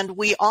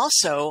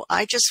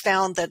I just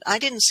found that I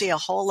didn't see a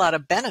whole lot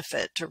of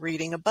benefit to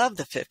reading above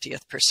the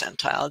 50th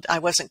percentile. I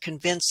wasn't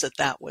convinced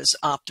that was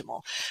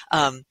optimal.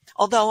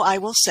 Although I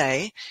will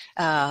say,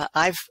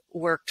 I've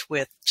worked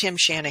with Tim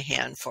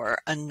Shanahan for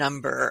a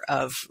number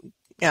of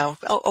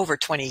over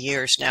 20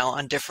 years now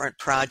on different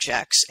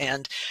projects.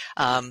 And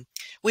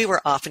we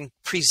were often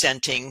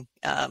presenting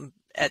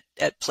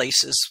at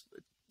places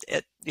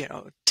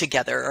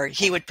together, or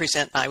he would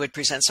present, I would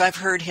present. So I've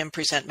heard him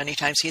present many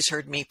times. He's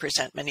heard me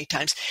present many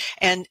times.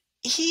 And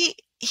he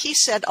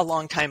said a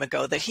long time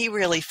ago that he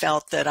really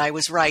felt that I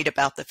was right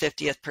about the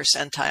 50th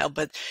percentile,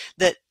 but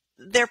that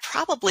there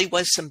probably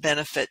was some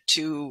benefit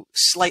to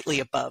slightly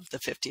above the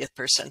 50th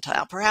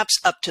percentile, perhaps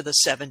up to the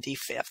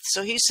 75th.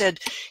 So he said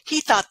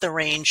he thought the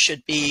range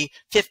should be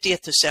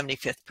 50th to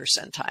 75th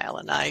percentile.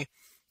 And I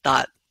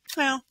thought,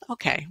 well,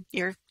 okay,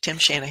 you're Tim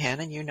Shanahan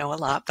and you know a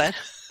lot, but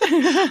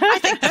I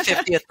think the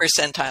 50th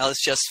percentile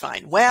is just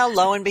fine. Well,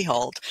 lo and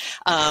behold,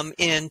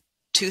 in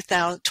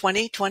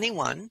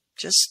 2021,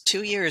 just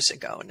 2 years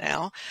ago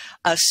now,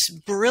 a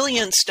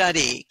brilliant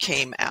study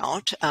came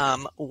out.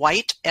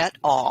 White et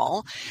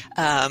al.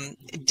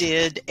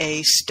 Did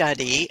a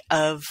study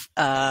of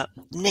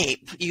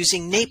NAEP,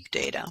 using NAEP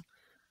data.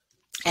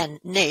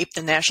 And NAEP,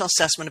 the National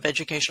Assessment of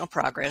Educational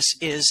Progress,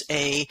 is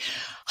a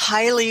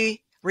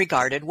highly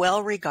regarded,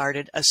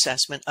 well-regarded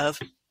assessment of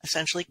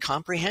essentially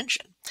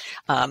comprehension.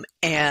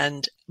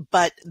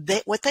 But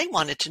what they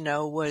wanted to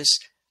know was,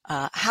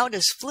 how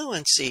does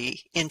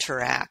fluency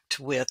interact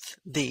with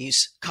these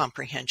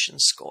comprehension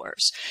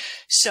scores?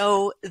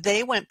 So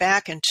they went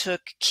back and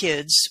took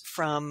kids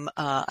from,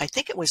 I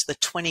think it was the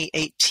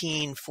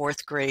 2018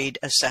 fourth grade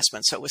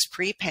assessment. So it was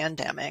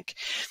pre-pandemic.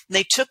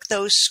 They took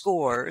those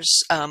scores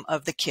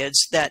of the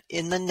kids that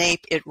in the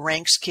NAEP, it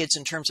ranks kids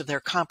in terms of their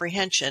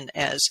comprehension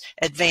as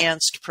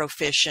advanced,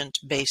 proficient,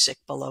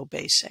 basic, below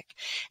basic.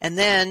 And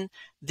then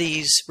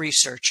these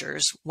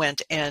researchers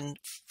went and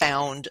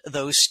found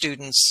those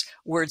students'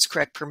 words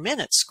correct per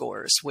minute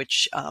scores,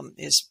 which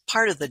is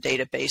part of the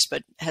database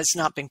but has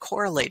not been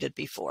correlated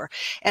before.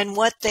 And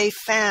what they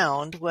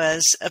found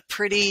was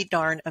pretty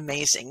darn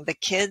amazing. The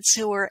kids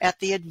who were at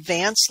the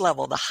advanced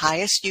level, the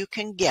highest you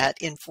can get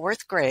in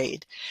fourth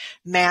grade,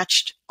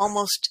 matched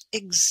almost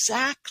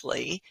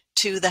exactly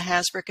to the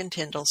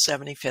Hasbrouck-Tindal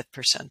 75th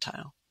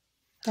percentile.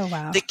 Oh,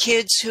 wow. The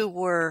kids who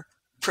were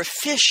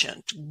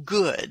proficient,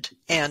 good,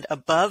 and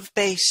above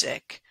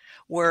basic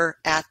were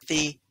at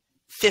the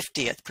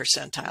 50th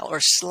percentile, or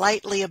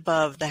slightly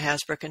above the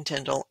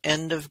Hasbrouck-Tindal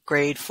end of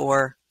grade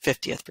 4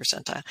 50th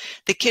percentile.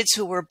 The kids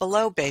who were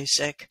below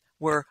basic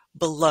were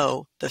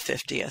below the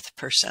 50th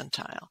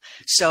percentile.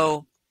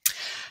 So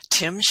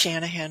Tim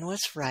Shanahan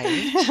was right,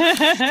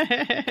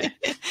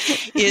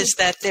 is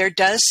that there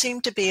does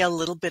seem to be a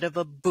little bit of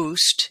a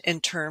boost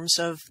in terms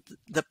of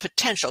the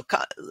potential.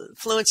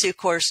 Fluency, of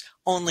course,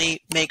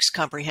 only makes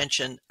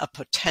comprehension a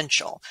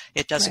potential.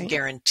 It doesn't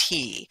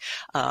guarantee.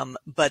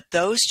 But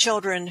those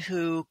children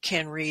who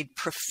can read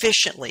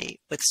proficiently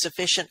with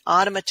sufficient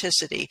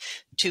automaticity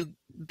to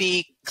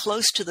be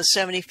close to the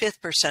 75th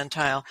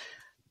percentile,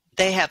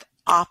 they have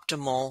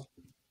optimal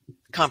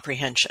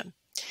comprehension.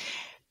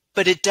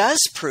 But it does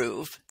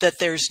prove that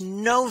there's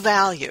no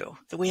value,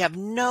 that we have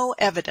no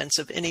evidence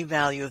of any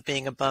value of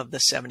being above the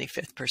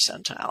 75th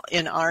percentile.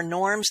 In our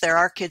norms, there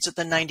are kids at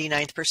the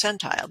 99th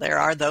percentile. There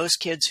are those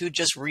kids who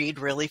just read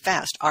really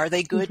fast. Are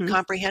they good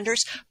comprehenders?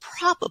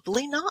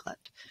 Probably not.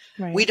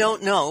 Right. We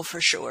don't know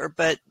for sure,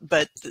 but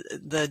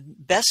the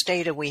best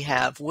data we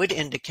have would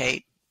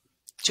indicate,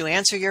 to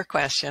answer your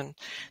question,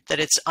 that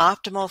it's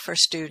optimal for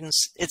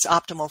students, it's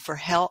optimal for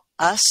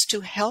us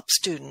to help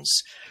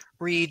students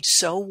read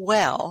so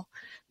well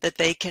that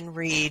they can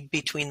read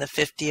between the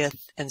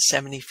 50th and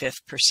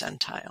 75th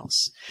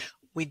percentiles.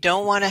 We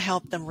don't want to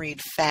help them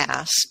read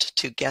fast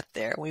to get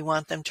there. We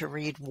want them to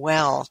read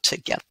well to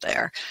get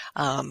there.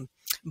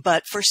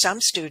 But for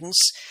some students,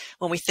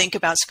 when we think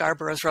about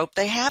Scarborough's rope,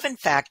 they have in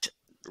fact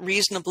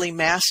reasonably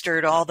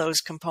mastered all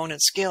those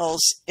component skills.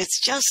 It's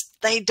just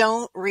they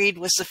don't read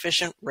with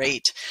sufficient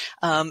rate.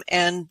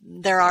 And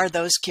there are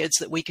those kids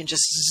that we can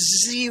just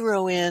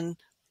zero in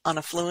on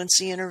a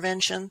fluency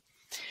intervention.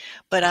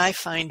 But I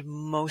find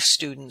most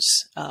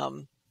students,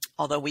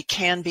 although we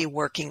can be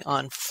working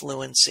on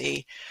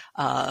fluency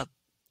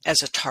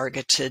as a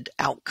targeted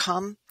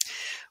outcome,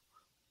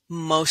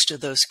 most of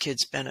those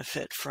kids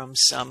benefit from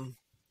some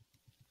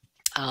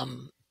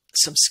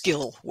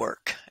skill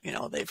work. You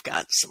know, they've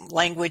got some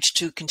language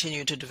to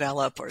continue to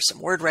develop or some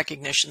word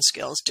recognition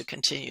skills to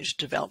continue to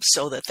develop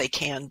so that they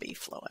can be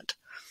fluent.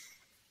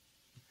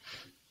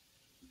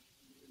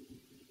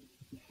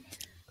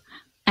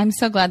 I'm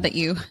so glad that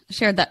you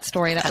shared that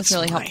story. That was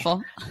really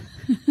helpful.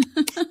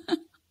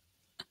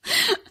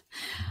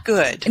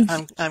 Good.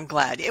 I'm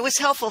glad. It was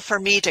helpful for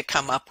me to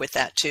come up with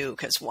that too,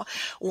 because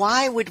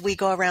why would we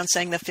go around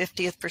saying the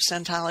 50th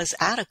percentile is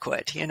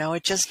adequate? You know,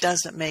 it just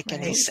doesn't make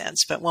any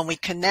sense. But when we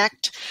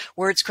connect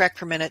words correct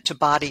per minute to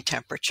body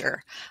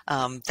temperature,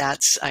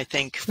 that's, I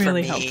think, for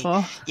really me,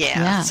 helpful.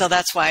 Yeah. So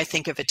that's why I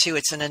think of it too.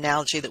 It's an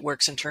analogy that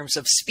works in terms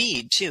of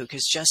speed too,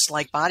 because just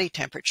like body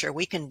temperature,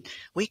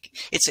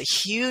 it's a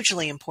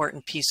hugely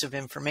important piece of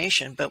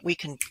information, but we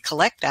can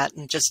collect that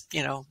in just,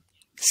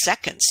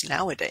 seconds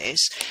nowadays,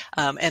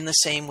 and the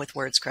same with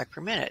words correct per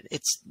minute.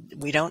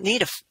 We don't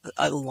need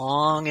a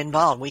long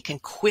involved. We can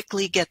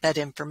quickly get that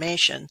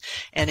information,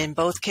 and in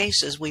both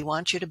cases, we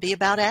want you to be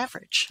about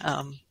average.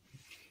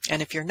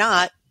 And if you're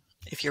not,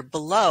 if you're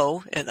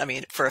below, I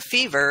mean, for a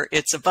fever,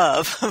 it's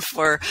above.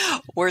 For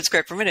words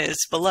correct per minute,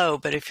 it's below.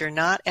 But if you're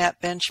not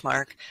at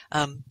benchmark,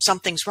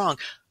 something's wrong.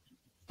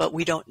 But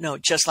we don't know.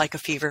 Just like a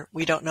fever,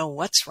 we don't know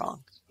what's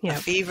wrong. Yep. A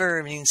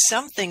fever means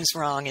something's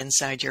wrong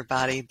inside your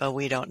body, but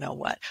we don't know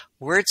what.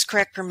 Words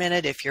correct per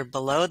minute, if you're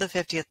below the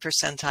 50th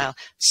percentile,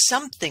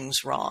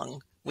 something's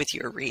wrong with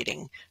your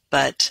reading,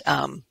 but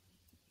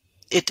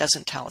it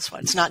doesn't tell us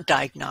what. It's not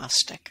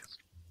diagnostic.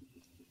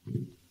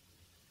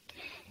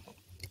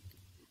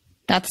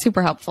 That's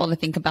super helpful to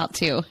think about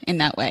too in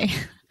that way.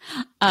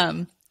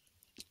 Jan,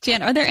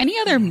 are there any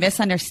other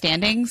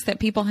misunderstandings that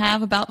people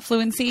have about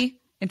fluency?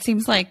 It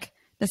seems like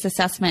this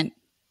assessment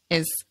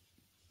is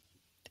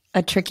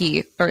a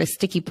tricky or a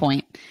sticky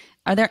point.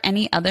 Are there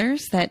any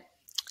others that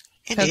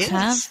folks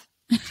have?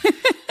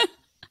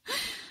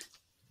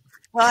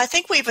 Well, I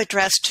think we've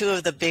addressed two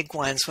of the big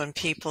ones. When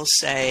people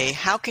say,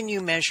 how can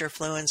you measure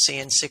fluency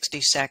in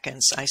 60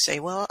 seconds? I say,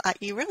 well,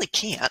 you really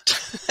can't.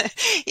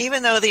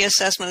 Even though the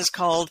assessment is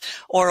called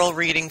oral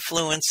reading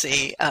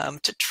fluency,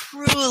 to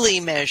truly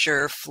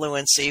measure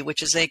fluency,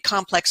 which is a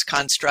complex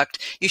construct,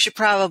 you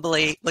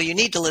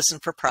need to listen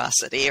for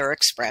prosody or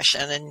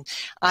expression. And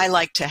I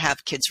like to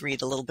have kids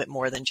read a little bit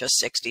more than just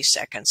 60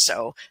 seconds.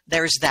 So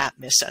there's that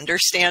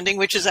misunderstanding,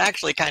 which is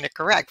actually kind of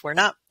correct. We're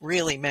not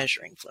really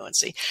measuring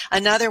fluency.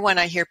 Another one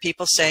I hear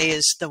people say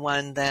is the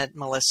one that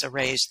Melissa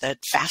raised,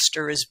 that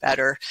faster is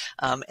better.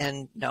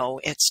 And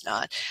no, it's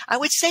not. I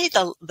would say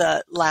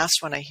the last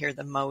one I hear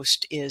the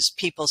most is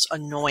people's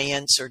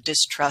annoyance or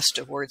distrust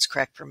of words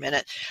correct per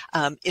minute,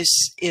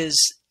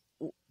 is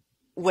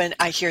when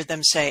I hear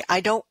them say,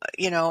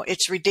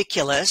 it's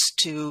ridiculous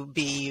to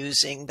be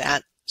using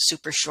that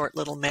super short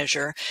little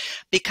measure,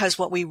 because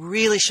what we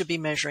really should be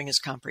measuring is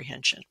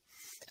comprehension.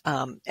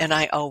 And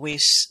I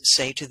always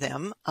say to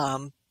them,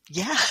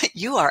 yeah,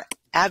 you are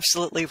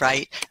absolutely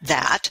right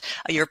that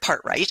you're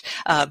part right,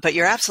 but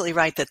you're absolutely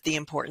right that the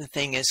important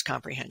thing is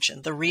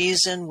comprehension. The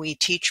reason we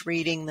teach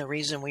reading, the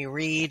reason we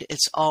read,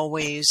 it's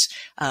always,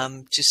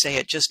 to say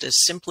it just as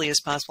simply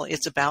as possible,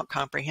 it's about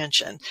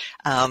comprehension.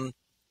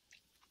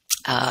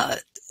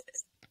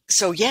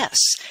 So yes,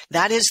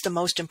 that is the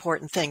most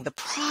important thing. The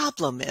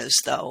problem is,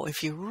 though,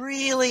 if you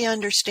really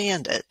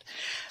understand it,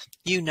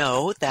 you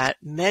know that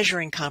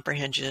measuring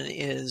comprehension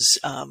is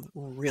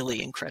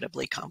really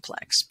incredibly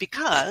complex,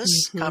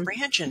 because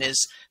comprehension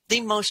is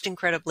the most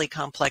incredibly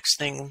complex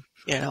thing,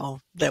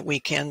 that we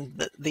can,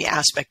 the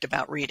aspect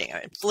about reading. I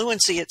mean,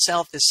 fluency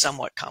itself is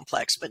somewhat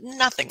complex, but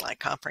nothing like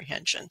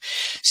comprehension.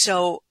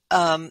 So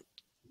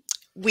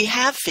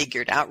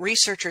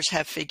researchers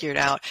have figured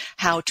out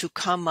how to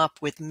come up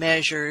with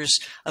measures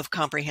of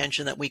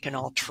comprehension that we can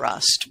all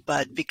trust.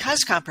 But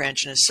because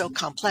comprehension is so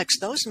complex,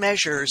 those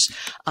measures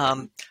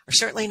are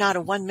certainly not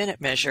a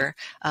 1-minute measure,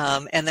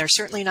 and they're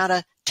certainly not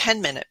a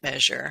 10-minute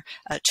measure.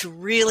 To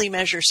really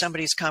measure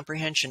somebody's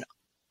comprehension,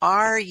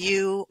 are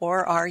you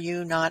or are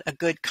you not a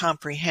good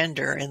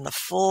comprehender in the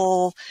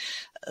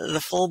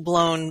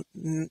full-blown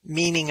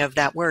meaning of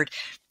that word?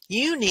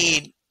 You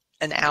need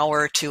an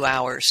hour, 2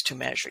 hours to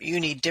measure. You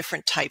need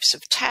different types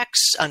of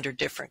texts under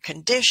different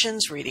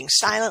conditions, reading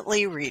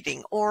silently,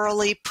 reading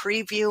orally,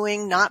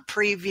 previewing, not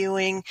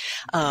previewing,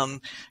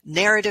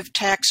 narrative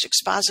text,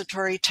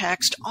 expository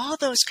text, all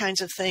those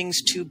kinds of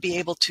things to be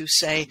able to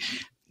say,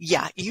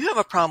 yeah, you have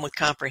a problem with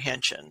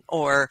comprehension,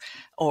 or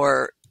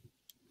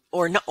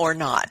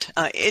not.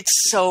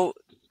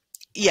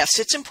 Yes,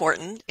 it's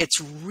important. It's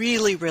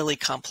really, really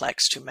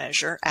complex to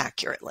measure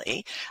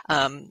accurately.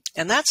 And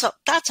that's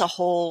a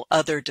whole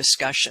other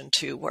discussion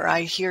too, where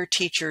I hear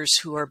teachers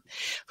who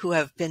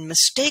have been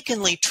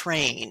mistakenly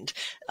trained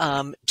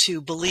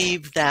to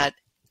believe that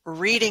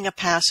reading a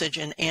passage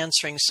and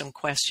answering some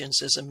questions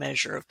is a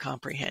measure of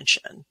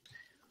comprehension.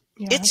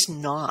 Yeah. It's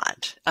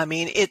not. I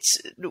mean,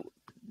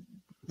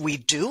 we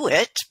do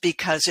it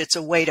because it's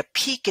a way to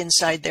peek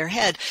inside their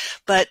head.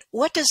 But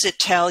what does it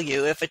tell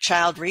you if a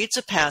child reads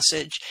a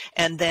passage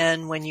and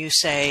then when you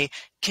say,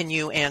 can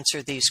you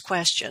answer these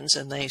questions?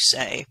 And they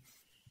say,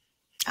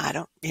 I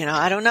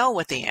don't know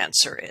what the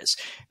answer is.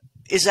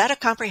 Is that a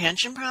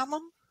comprehension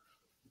problem?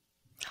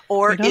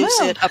 Or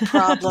is it a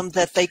problem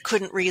that they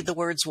couldn't read the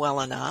words well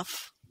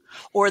enough?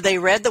 Or they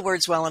read the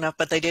words well enough,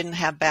 but they didn't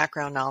have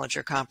background knowledge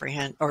or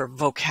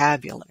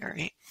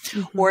vocabulary.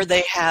 Mm-hmm. Or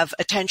they have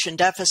attention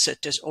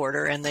deficit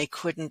disorder and they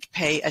couldn't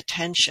pay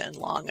attention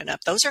long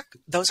enough.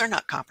 Those are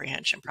not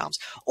comprehension problems.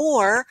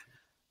 Or,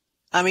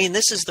 I mean,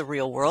 this is the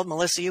real world.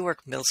 Melissa, you work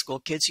with middle school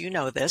kids. You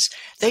know this.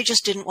 They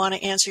just didn't want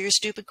to answer your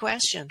stupid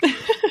question.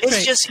 It's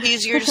right. Just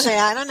easier to say,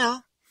 I don't know.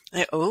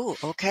 Oh,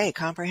 okay,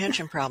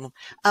 comprehension problem.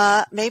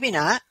 Maybe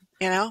not.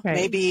 Right.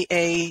 Maybe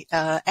a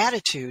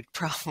attitude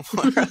problem,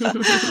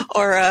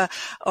 or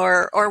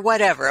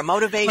whatever, a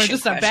motivation, or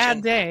just question. A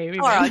bad day,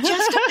 or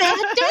just a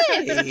bad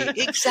day.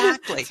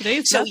 Exactly.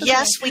 So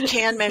yes, we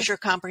can measure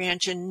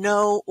comprehension.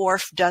 No,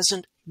 ORF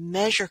doesn't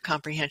measure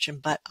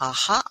comprehension, but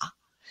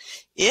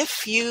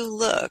if you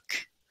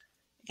look,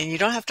 and you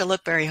don't have to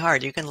look very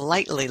hard, you can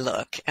lightly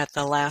look at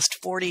the last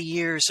 40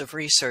 years of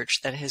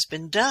research that has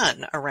been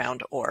done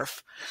around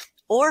ORF.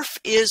 ORF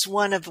is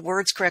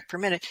words correct per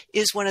minute,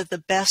 is one of the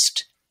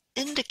best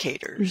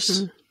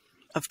indicators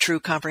of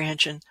true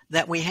comprehension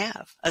that we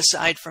have,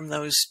 aside from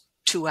those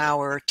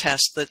 2-hour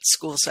tests that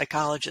school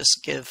psychologists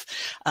give.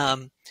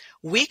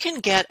 We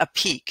can get a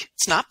peek.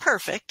 It's not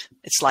perfect.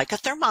 It's like a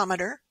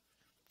thermometer.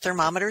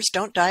 Thermometers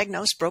don't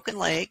diagnose broken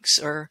legs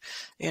or,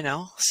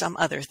 some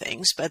other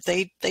things, but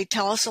they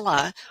tell us a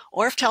lot.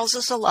 ORF tells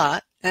us a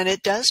lot, and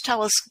it does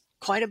tell us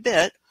quite a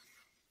bit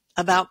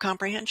about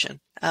comprehension.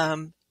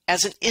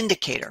 As an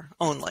indicator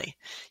only.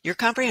 Your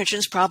comprehension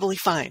is probably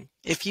fine.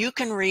 If you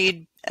can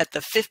read at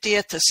the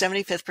 50th to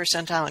 75th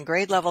percentile in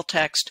grade level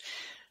text,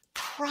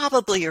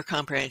 probably your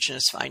comprehension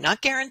is fine.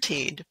 Not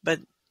guaranteed, but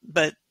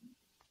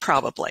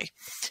probably.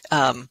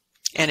 And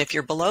if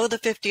you're below the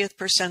 50th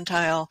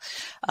percentile,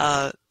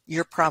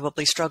 you're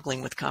probably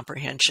struggling with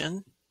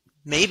comprehension.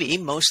 Maybe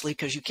mostly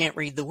because you can't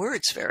read the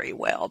words very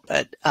well,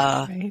 but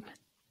right.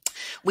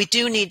 We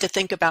do need to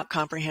think about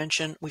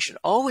comprehension. We should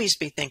always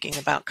be thinking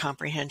about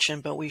comprehension,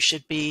 but we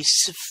should be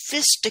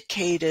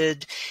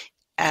sophisticated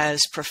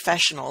as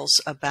professionals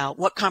about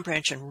what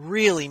comprehension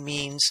really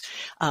means,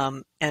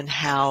 and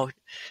how,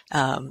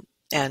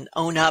 and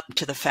own up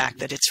to the fact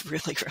that it's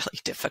really, really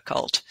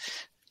difficult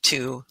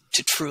to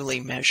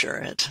truly measure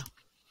it.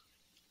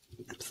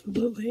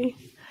 Absolutely.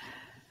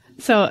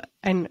 So,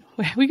 and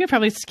we could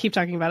probably keep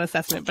talking about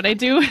assessment, but I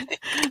do want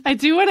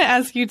to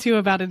ask you too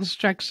about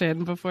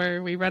instruction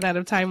before we run out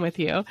of time with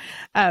you.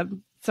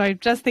 So I'm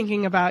just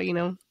thinking about,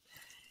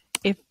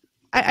 if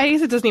I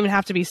guess it doesn't even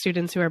have to be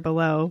students who are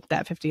below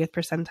that 50th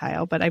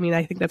percentile, but I mean,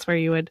 I think that's where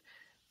you would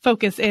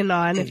focus in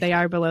on if they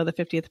are below the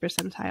 50th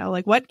percentile.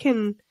 Like, what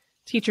can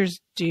teachers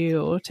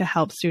do to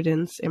help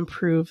students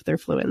improve their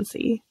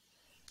fluency?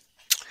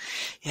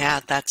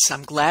 Yeah,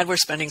 I'm glad we're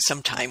spending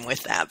some time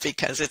with that,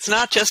 because it's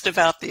not just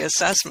about the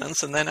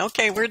assessments and then,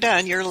 okay, we're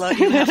done. You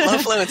have low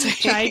fluency.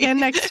 Try again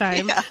next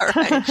time. Yeah,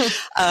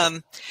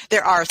 right.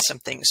 There are some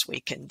things we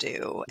can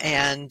do.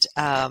 And,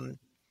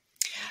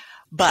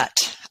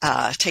 but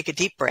take a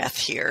deep breath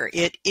here.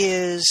 It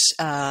is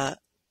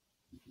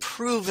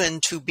proven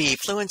to be,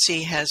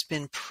 fluency has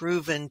been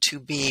proven to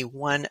be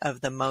one of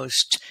the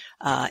most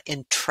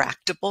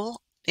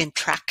intractable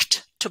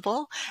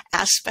unacceptable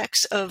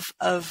aspects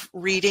of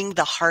reading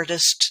the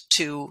hardest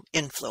to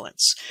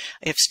influence.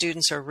 If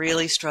students are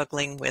really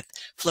struggling with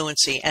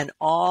fluency and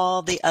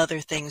all the other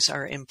things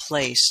are in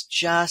place,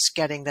 just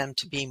getting them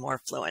to be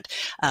more fluent.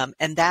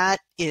 And that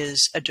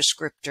is a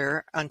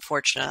descriptor,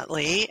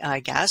 unfortunately, I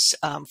guess,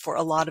 for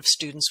a lot of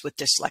students with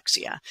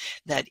dyslexia,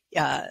 that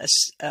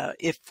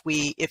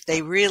if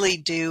they really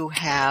do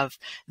have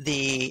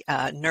the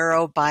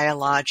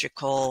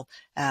neurobiological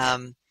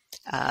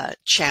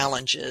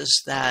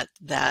challenges that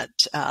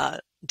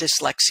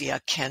dyslexia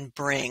can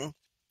bring.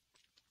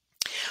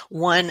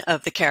 One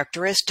of the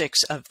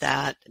characteristics of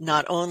that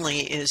not only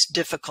is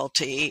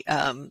difficulty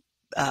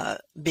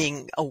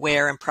being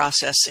aware and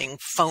processing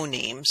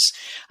phonemes,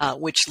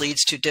 which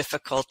leads to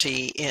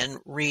difficulty in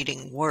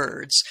reading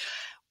words.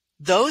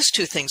 Those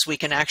two things we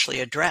can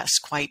actually address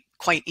quite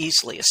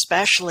easily,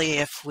 especially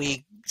if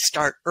we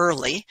start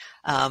early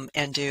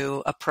and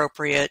do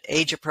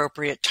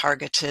age-appropriate,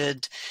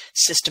 targeted,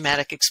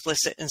 systematic,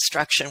 explicit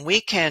instruction.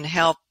 We can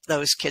help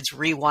those kids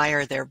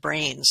rewire their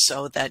brains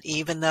so that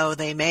even though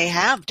they may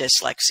have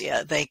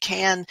dyslexia, they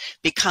can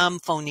become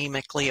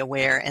phonemically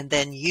aware and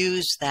then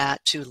use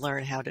that to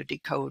learn how to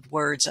decode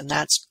words, and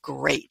that's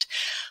great.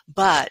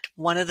 But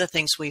one of the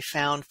things we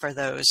found for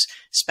those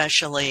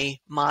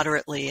especially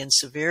moderately and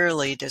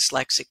severely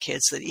dyslexic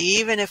kids, that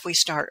even if we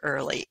start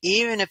early,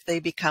 even if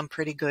they become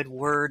pretty good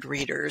word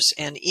readers,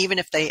 and even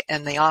if they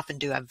often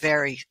do have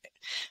very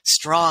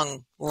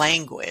strong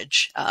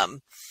language,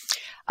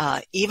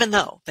 even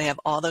though they have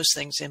all those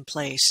things in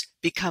place,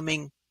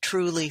 becoming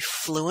truly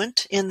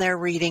fluent in their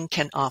reading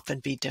can often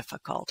be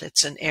difficult.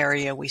 It's an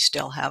area we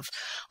still have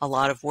a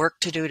lot of work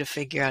to do to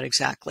figure out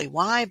exactly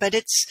why, but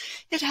it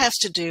has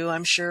to do,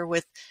 I'm sure,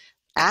 with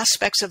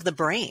aspects of the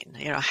brain.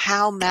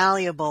 How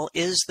malleable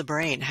is the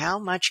brain? How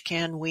much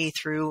can we,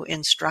 through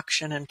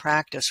instruction and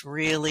practice,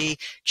 really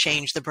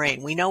change the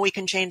brain? We know we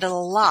can change it a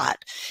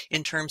lot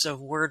in terms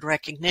of word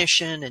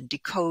recognition and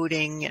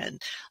decoding and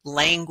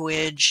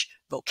language,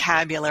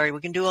 vocabulary.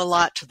 We can do a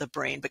lot to the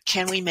brain, but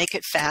can we make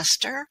it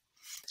faster?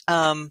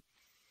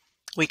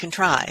 We can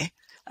try,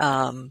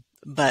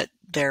 but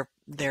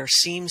there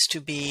seems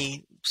to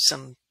be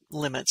some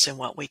limits in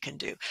what we can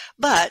do.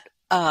 But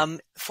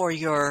for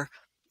your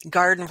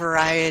garden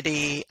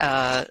variety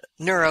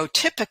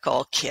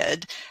neurotypical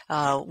kid,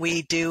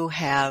 we do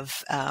have,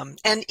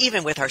 and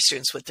even with our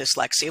students with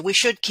dyslexia, we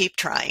should keep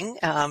trying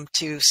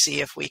to see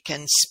if we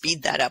can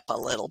speed that up a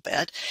little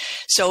bit.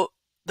 So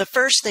the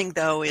first thing,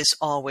 though, is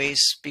always,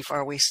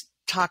 before we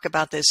talk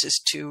about this, is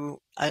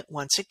to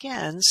once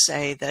again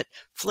say that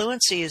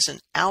fluency is an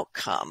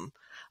outcome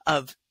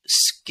of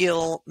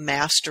skill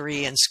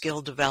mastery and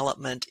skill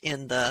development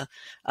in the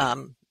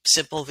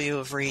simple view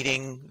of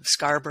reading,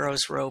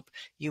 Scarborough's rope.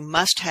 You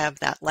must have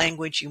that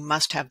language, you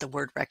must have the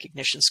word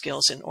recognition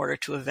skills in order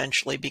to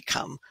eventually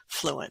become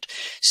fluent.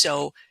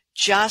 So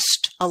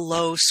just a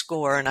low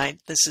score, and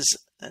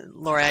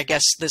Lori, I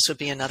guess this would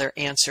be another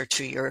answer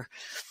to your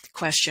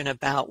question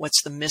about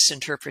what's the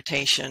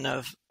misinterpretation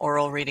of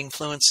oral reading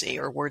fluency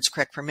or words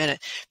correct per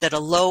minute, that a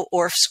low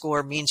ORF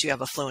score means you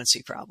have a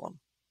fluency problem.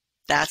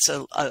 That's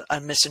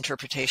a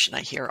misinterpretation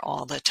I hear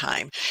all the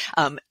time.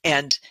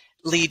 And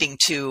leading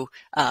to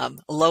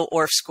low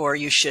ORF score,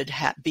 you should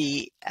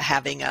be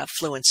having a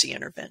fluency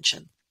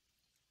intervention.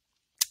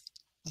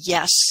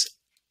 Yes,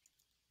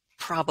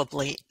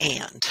 probably,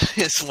 and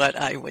is what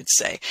I would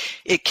say.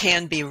 It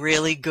can be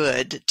really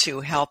good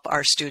to help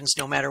our students,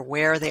 no matter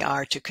where they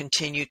are, to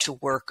continue to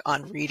work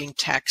on reading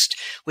text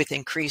with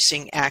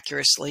increasing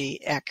accuracy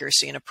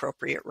and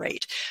appropriate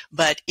rate.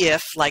 But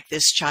if, like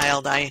this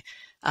child,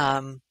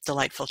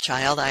 delightful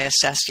child I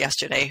assessed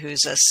yesterday,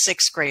 who's a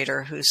sixth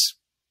grader who's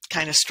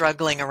kind of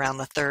struggling around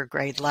the third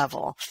grade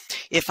level,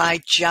 if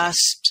I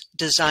just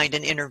designed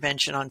an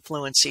intervention on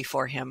fluency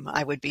for him,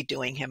 I would be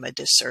doing him a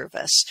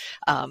disservice.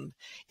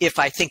 If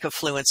I think of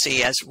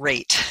fluency as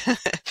rate,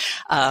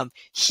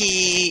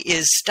 he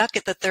is stuck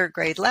at the third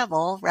grade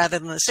level rather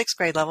than the sixth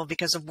grade level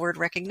because of word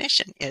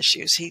recognition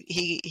issues.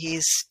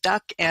 He's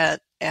stuck at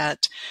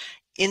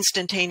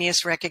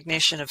instantaneous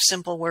recognition of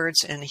simple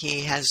words, and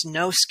he has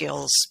no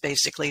skills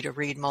basically to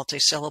read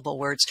multisyllable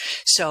words.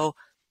 So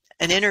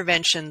an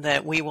intervention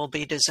that we will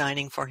be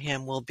designing for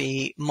him will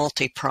be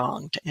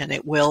multi-pronged, and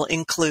it will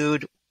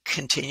include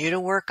continue to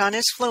work on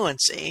his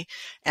fluency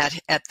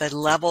at the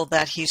level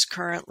that he's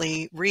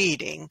currently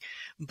reading,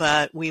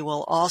 but we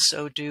will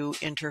also do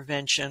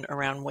intervention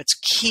around what's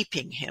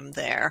keeping him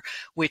there,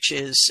 which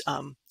is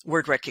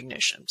word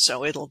recognition.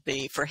 So it'll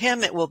be, for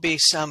him, it will be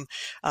some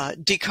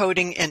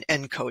decoding and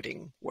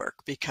encoding work,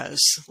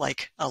 because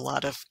like a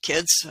lot of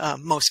kids,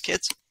 most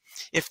kids,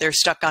 if they're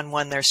stuck on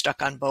one, they're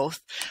stuck on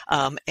both,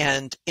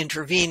 and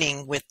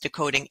intervening with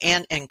decoding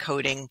and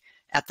encoding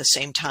at the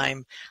same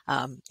time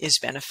is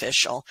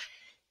beneficial.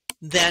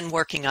 Then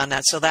working on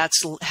that. So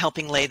that's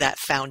helping lay that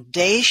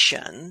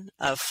foundation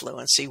of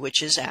fluency,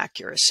 which is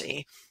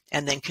accuracy,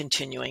 and then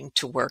continuing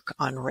to work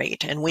on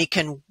rate. And we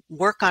can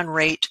work on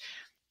rate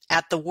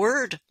at the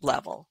word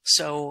level.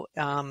 So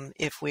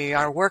if we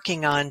are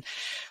working on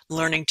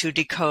learning to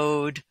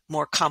decode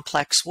more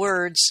complex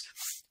words,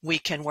 we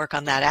can work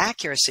on that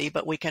accuracy,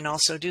 but we can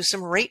also do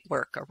some rate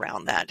work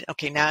around that.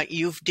 Okay, now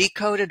you've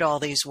decoded all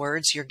these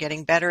words. You're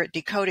getting better at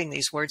decoding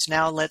these words.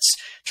 Now let's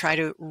try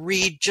to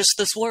read just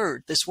this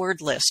word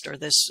list, or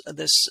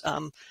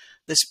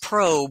this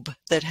probe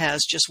that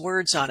has just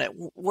words on it.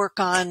 Work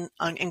on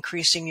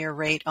increasing your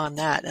rate on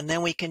that, and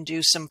then we can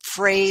do some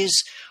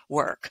phrase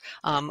work,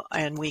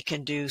 and we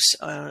can do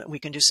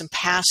some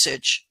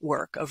passage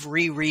work of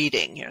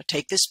rereading. You know,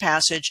 take this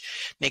passage,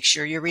 make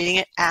sure you're reading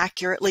it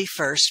accurately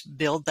first,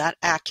 build that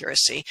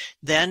accuracy,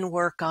 then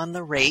work on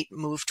the rate,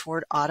 move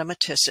toward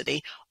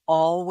automaticity,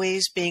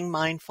 always being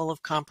mindful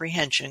of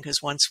comprehension,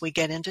 because once we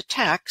get into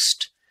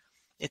text,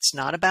 it's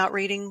not about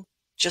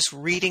just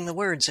reading the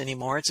words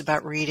anymore. It's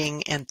about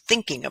reading and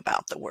thinking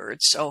about the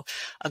words. So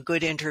a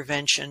good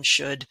intervention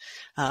should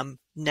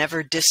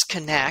never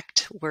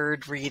disconnect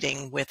word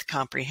reading with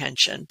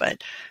comprehension.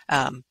 But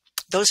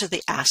those are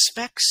the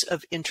aspects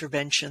of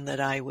intervention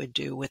that I would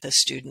do with a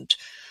student,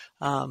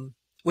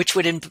 which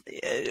would,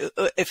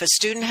 if a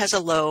student has a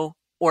low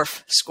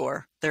ORF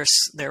score,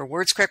 their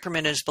words correct per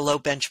minute is below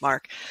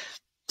benchmark,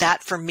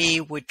 that for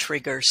me would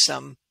trigger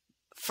some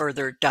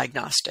further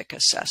diagnostic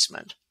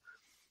assessment.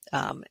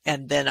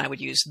 And then I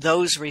would use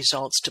those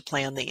results to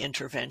plan the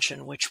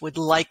intervention, which would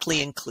likely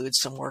include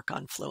some work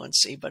on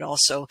fluency, but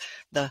also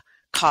the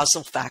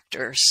causal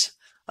factors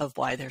of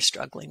why they're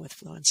struggling with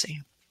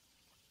fluency.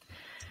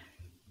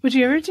 Would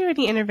you ever do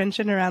any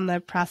intervention around the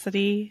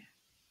prosody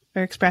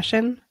or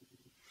expression?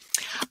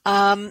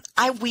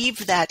 I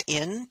weave that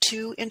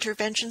into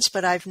interventions,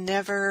 but I've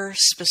never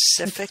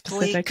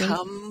specifically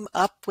come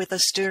up with a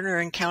student or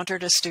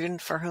encountered a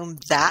student for whom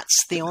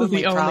that's the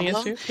only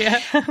problem. Issue.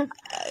 Yeah.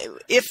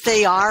 If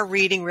they are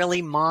reading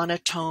really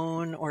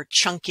monotone or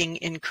chunking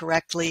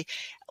incorrectly,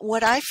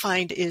 what I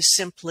find is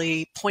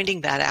simply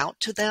pointing that out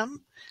to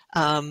them,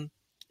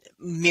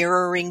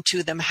 mirroring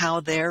to them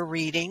how they're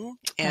reading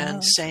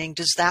and saying,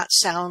 does that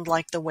sound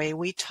like the way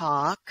we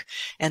talk?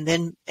 And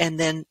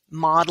then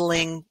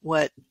modeling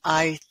what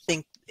I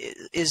think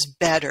is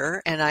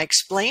better. And I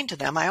explain to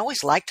them, I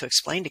always like to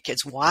explain to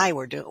kids why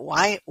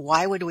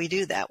why would we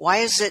do that? Why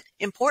is it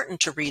important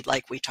to read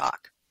like we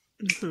talk?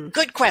 Mm-hmm.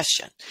 Good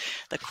question.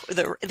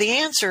 The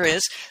answer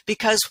is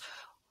because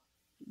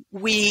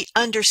we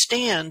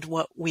understand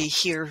what we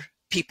hear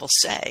people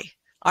say.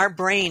 Our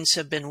brains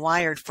have been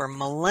wired for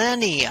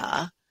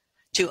millennia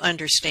to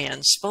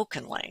understand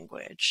spoken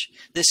language.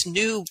 This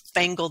new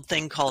fangled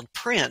thing called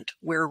print,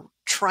 we're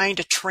trying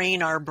to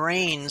train our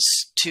brains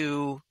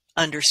to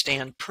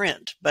understand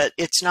print, but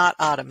it's not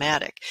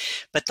automatic.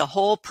 But the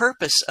whole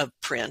purpose of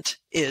print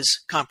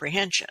is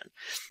comprehension.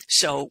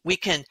 So we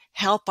can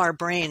help our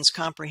brains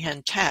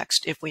comprehend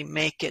text if we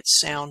make it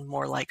sound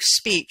more like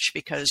speech,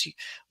 because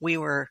we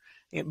were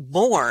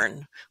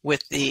born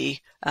with the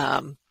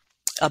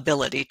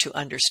ability to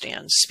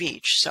understand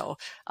speech. So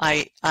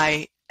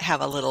I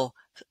have a little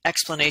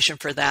explanation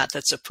for that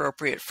that's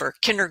appropriate for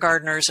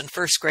kindergartners and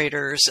first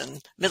graders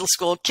and middle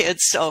school kids.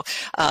 So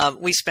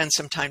we spend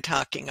some time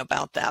talking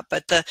about that.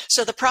 But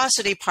the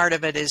prosody part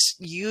of it is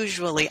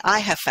usually, I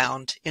have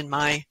found in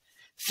my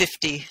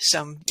 50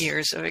 some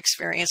years of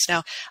experience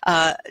now,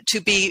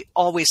 to be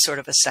always sort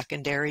of a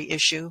secondary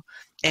issue,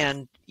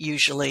 and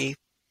usually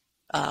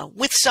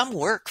with some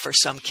work for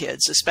some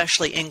kids,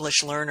 especially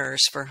English learners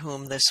for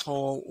whom this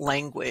whole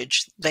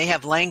language, they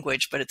have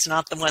language, but it's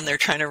not the one they're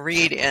trying to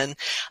read in,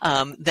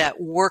 that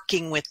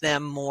working with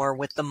them more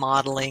with the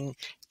modeling,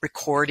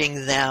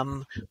 recording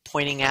them,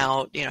 pointing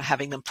out,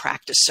 having them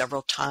practice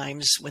several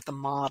times with a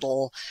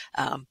model,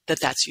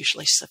 that's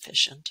usually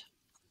sufficient.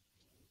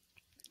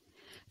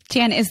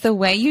 Jan, is the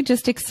way you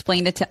just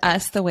explained it to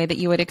us the way that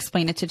you would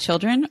explain it to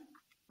children,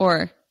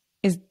 or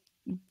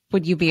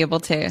would you be able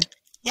to?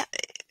 Yeah.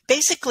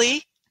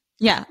 Basically.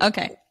 Yeah.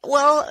 Okay.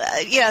 Well,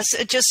 yes,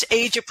 just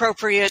age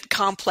appropriate,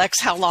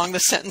 complex, how long the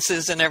sentence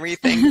is and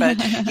everything. But,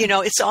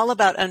 it's all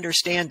about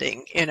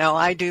understanding.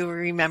 I do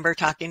remember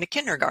talking to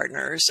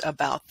kindergartners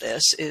about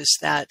this, is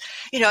that,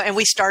 and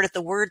we start at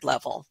the word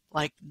level,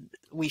 like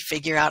we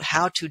figure out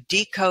how to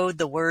decode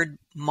the word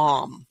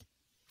mom,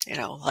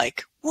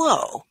 like,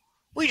 whoa,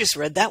 we just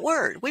read that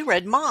word. We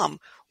read mom.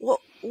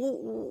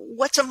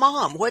 What's a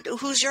mom?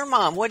 Who's your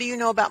mom? What do you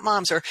know about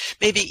moms? Or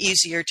maybe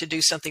easier to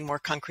do something more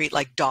concrete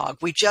like dog.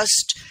 We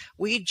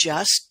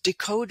just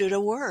decoded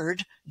a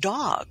word,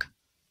 dog.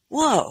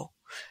 Whoa,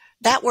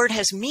 that word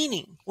has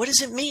meaning. What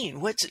does it mean?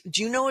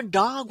 Do you know a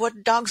dog?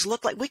 What dogs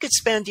look like? We could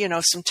spend,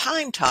 some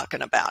time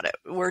talking about it.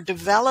 We're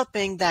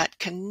developing that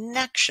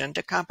connection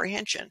to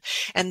comprehension.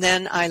 And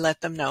then I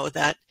let them know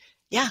that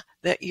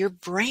your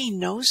brain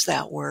knows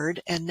that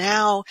word, and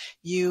now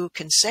you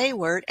can say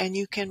word and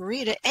you can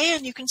read it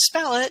and you can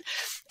spell it,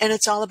 and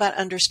it's all about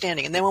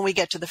understanding. And then when we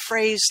get to the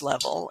phrase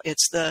level,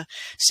 it's the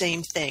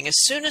same thing. As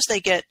soon as they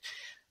get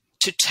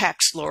to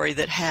text, Lori,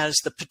 that has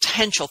the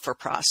potential for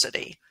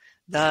prosody,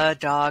 the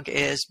dog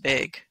is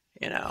big,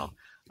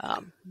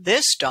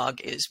 This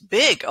dog is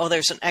big. Oh,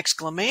 there's an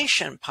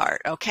exclamation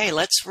part. Okay,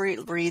 let's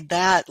read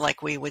that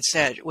like we would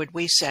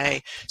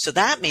say. So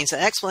that means,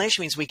 the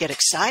explanation means we get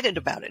excited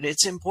about it.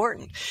 It's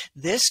important.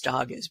 This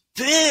dog is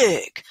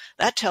big.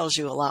 That tells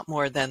you a lot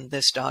more than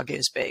this dog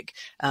is big.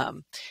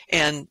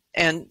 And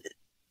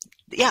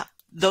yeah,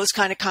 those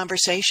kind of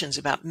conversations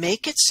about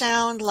make it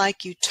sound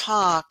like you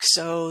talk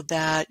so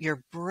that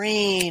your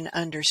brain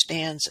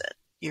understands it.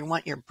 You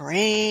want your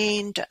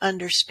brain to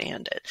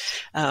understand it.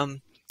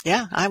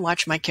 Yeah, I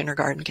watch my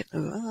kindergarten get,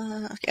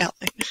 yeah,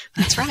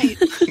 that's right.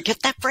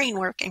 Get that brain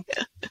working.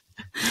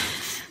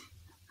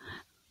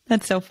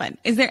 That's so fun.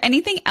 Is there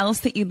anything else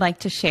that you'd like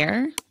to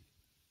share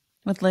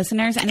with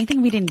listeners?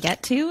 Anything we didn't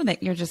get to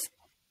that you're just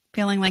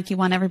feeling like you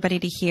want everybody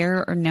to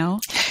hear or know?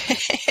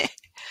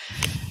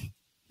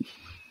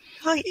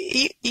 Well,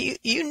 you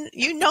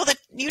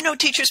know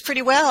teachers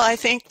pretty well. I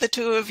think the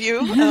two of you,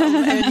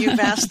 and you've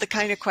asked the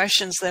kind of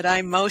questions that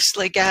I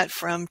mostly get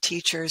from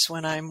teachers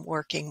when I'm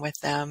working with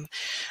them.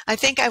 I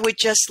think I would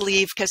just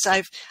leave because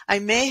I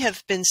may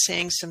have been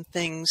saying some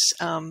things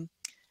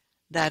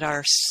that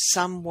are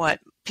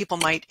somewhat people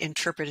might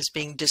interpret as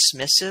being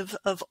dismissive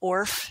of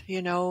ORF.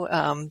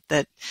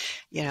 That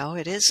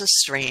it is a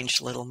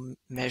strange little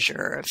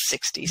measure of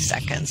 60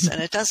 seconds,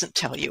 and it doesn't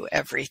tell you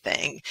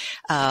everything.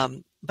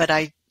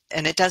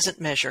 And it doesn't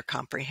measure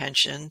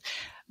comprehension,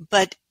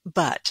 but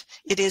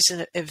it is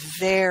a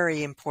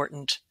very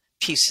important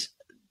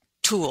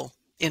tool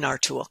in our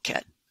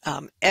toolkit.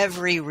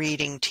 Every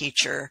reading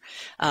teacher,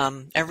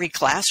 every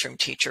classroom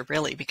teacher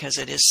really, because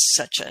it is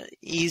such a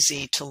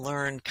easy to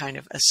learn kind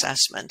of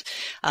assessment,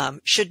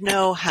 should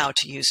know how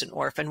to use an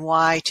ORF and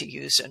why to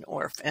use an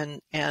ORF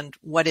and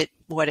what it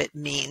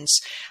means,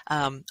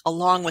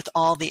 along with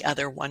all the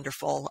other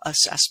wonderful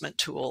assessment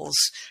tools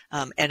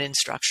and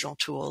instructional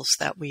tools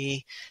that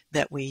we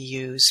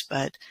use.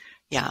 But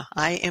yeah,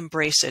 I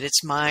embrace it.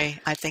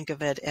 I think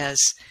of it as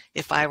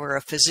if I were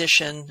a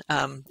physician,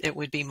 it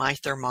would be my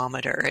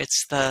thermometer.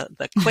 It's the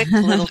quick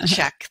little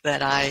check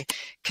that I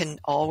can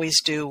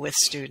always do with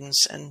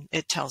students, and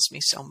it tells me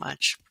so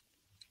much.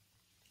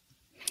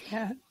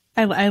 Yeah,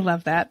 I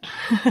love that.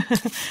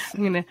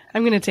 I'm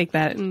gonna take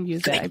that and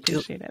use it. I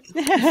appreciate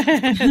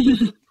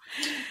it.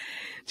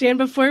 Jan,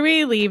 before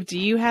we leave, do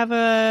you have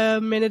a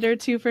minute or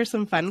two for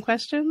some fun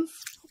questions?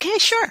 Okay,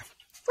 sure.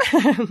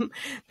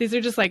 These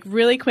are just like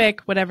really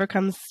quick, whatever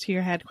comes to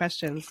your head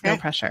questions, no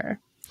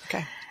pressure.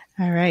 Okay.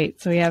 All right.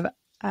 So we have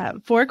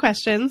 4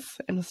 questions,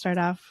 and we'll start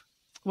off.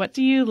 What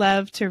do you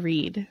love to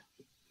read?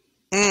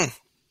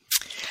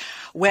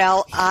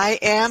 Well, I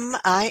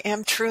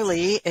am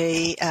truly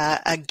a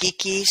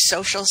geeky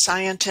social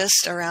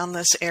scientist around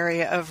this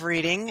area of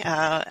reading.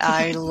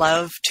 I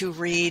love to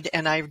read,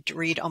 and I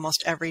read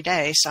almost every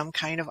day some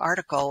kind of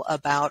article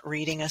about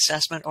reading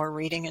assessment or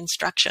reading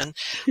instruction.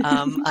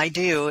 I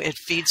do. It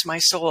feeds my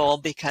soul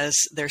because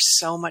there's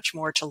so much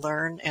more to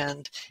learn,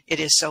 and it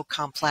is so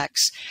complex.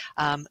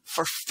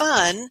 For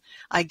fun,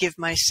 I give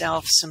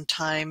myself some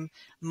time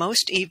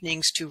most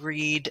evenings to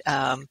read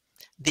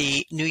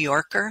the New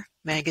Yorker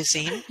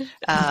magazine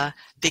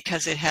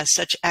because it has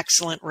such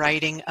excellent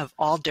writing of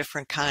all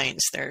different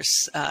kinds.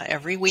 There's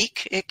every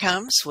week it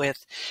comes with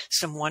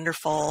some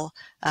wonderful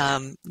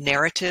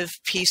narrative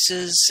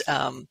pieces,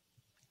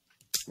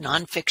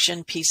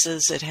 nonfiction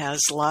pieces. It has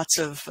lots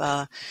of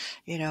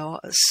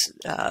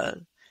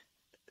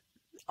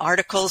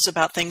articles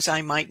about things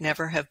I might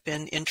never have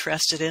been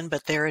interested in,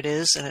 but there it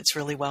is, and it's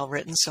really well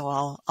written.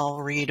 So I'll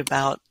read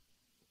about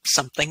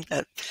something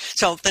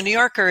so the New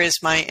Yorker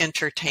is my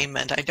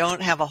entertainment. I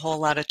don't have a whole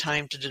lot of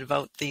time to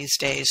devote these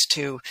days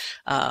to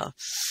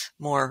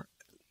more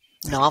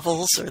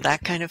novels or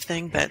that kind of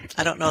thing, but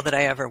I don't know that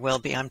I ever will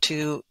be. I'm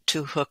too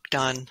hooked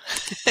on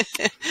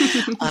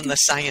on the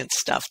science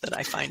stuff that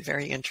I find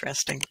very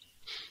interesting.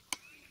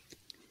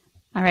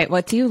 All right.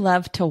 What do you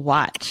love to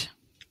watch?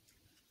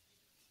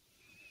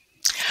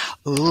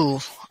 Ooh,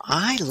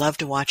 I love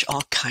to watch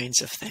all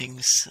kinds of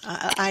things.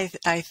 I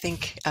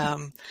think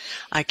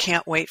I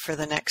can't wait for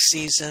the next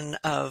season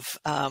of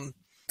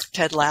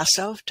Ted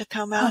Lasso to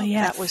come out. Oh,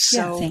 yes. That was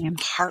so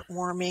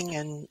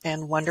heartwarming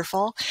and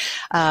wonderful.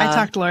 I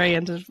talked Lori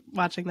into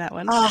watching that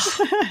one.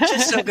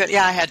 Just so good.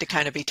 Yeah, I had to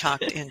kind of be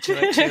talked into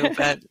it too,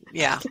 but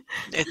yeah,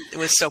 it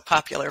was so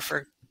popular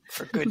for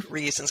good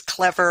reasons.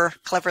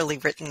 Cleverly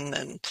written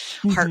and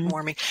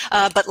heartwarming.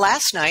 But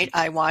last night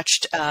I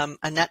watched a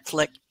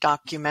Netflix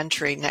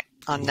documentary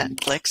on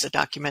Netflix, a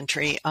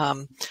documentary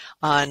on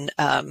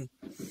Alexei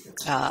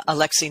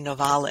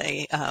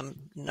Navalny,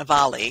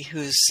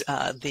 who's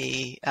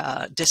the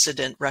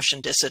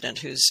Russian dissident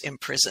who's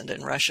imprisoned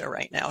in Russia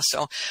right now.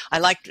 So I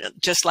like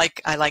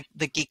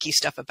the geeky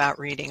stuff about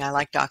reading. I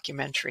like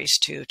documentaries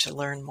too, to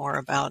learn more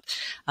about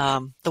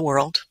the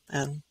world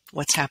and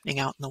what's happening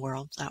out in the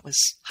world. That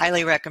was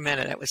highly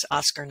recommended. It was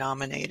Oscar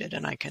nominated,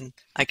 and I can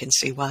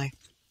see why.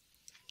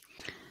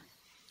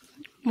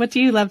 What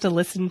do you love to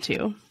listen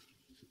to?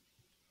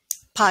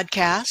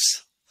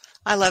 Podcasts.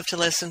 I love to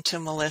listen to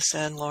Melissa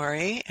and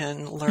Lori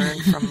and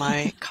learn from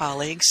my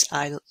colleagues.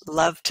 I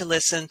love to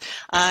listen.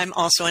 I'm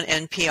also an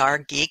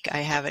NPR geek. I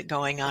have it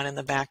going on in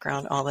the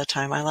background all the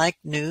time. I like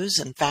news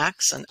and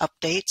facts and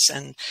updates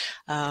and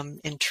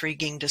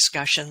intriguing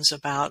discussions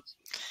about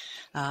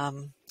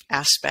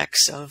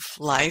aspects of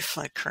life.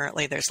 Like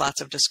currently, there's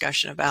lots of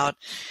discussion about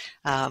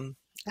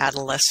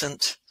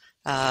adolescent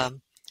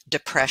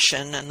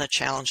depression and the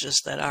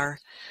challenges that our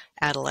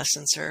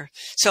adolescents are.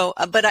 So,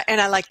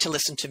 I like to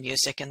listen to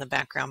music in the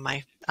background.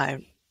 I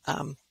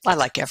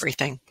like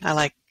everything.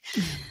 I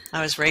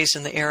was raised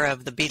in the era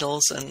of the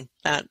Beatles and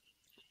that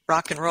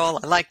rock and roll.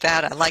 I like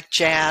that. I like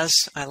jazz.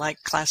 I like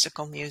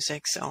classical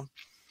music. So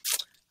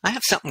I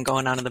have something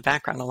going on in the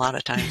background a lot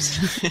of times.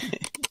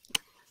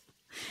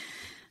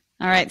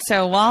 All right.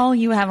 So while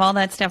you have all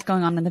that stuff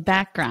going on in the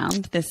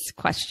background, this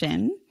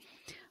question,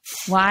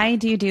 why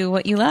do you do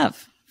what you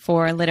love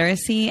for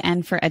literacy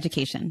and for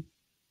education?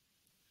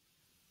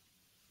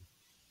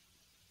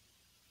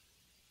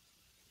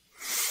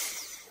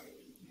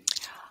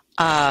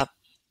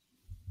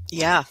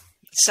 Yeah,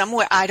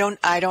 somewhere I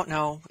don't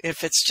know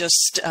if it's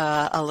just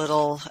a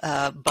little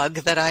bug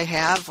that I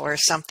have or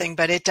something,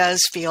 but it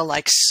does feel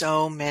like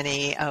so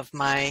many of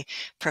my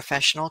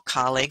professional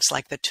colleagues,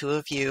 like the two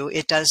of you,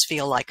 it does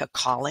feel like a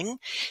calling.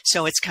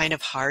 So it's kind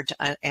of hard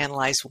to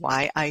analyze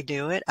why I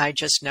do it. I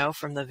just know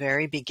from the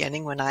very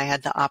beginning when I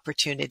had the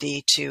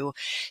opportunity to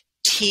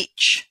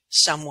teach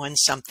someone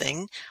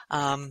something,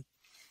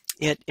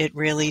 it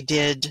really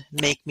did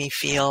make me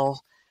feel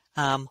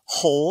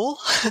whole,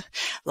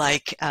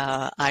 like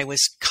I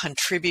was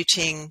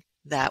contributing,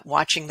 that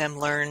watching them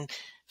learn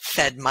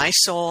fed my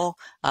soul.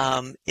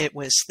 It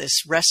was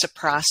this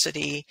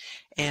reciprocity,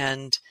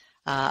 and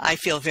I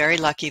feel very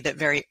lucky that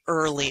very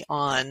early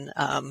on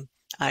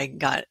I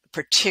got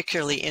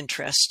particularly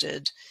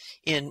interested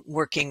in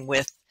working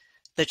with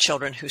the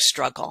children who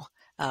struggle.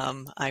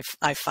 I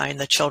find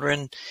the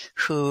children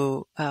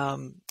who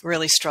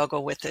really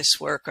struggle with this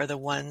work are the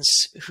ones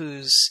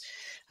who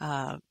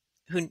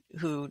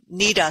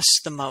need us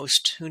the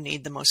most, who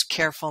need the most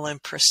careful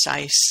and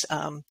precise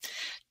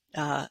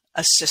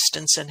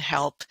assistance and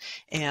help.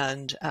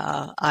 And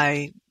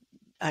I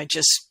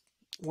just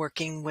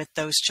working with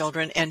those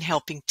children and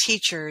helping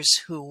teachers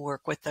who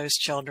work with those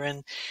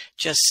children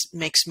just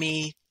makes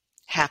me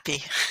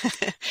happy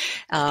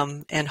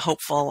and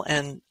hopeful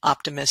and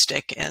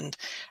optimistic. And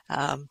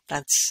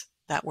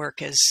that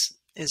work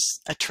is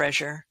a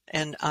treasure.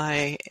 And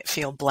I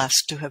feel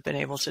blessed to have been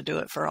able to do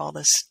it for all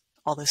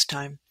this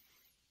time.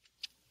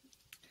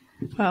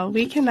 Well,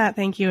 we cannot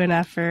thank you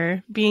enough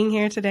for being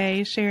here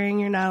today,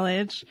 sharing your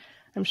knowledge.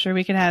 I'm sure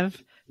we could have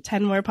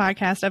 10 more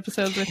podcast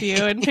episodes with you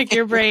and pick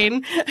your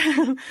brain.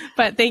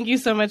 But thank you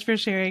so much for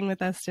sharing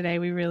with us today.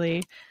 We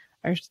really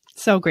are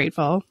so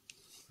grateful.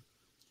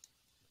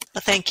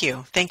 Well, thank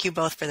you. Thank you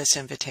both for this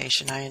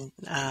invitation.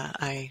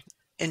 I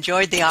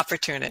enjoyed the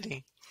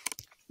opportunity.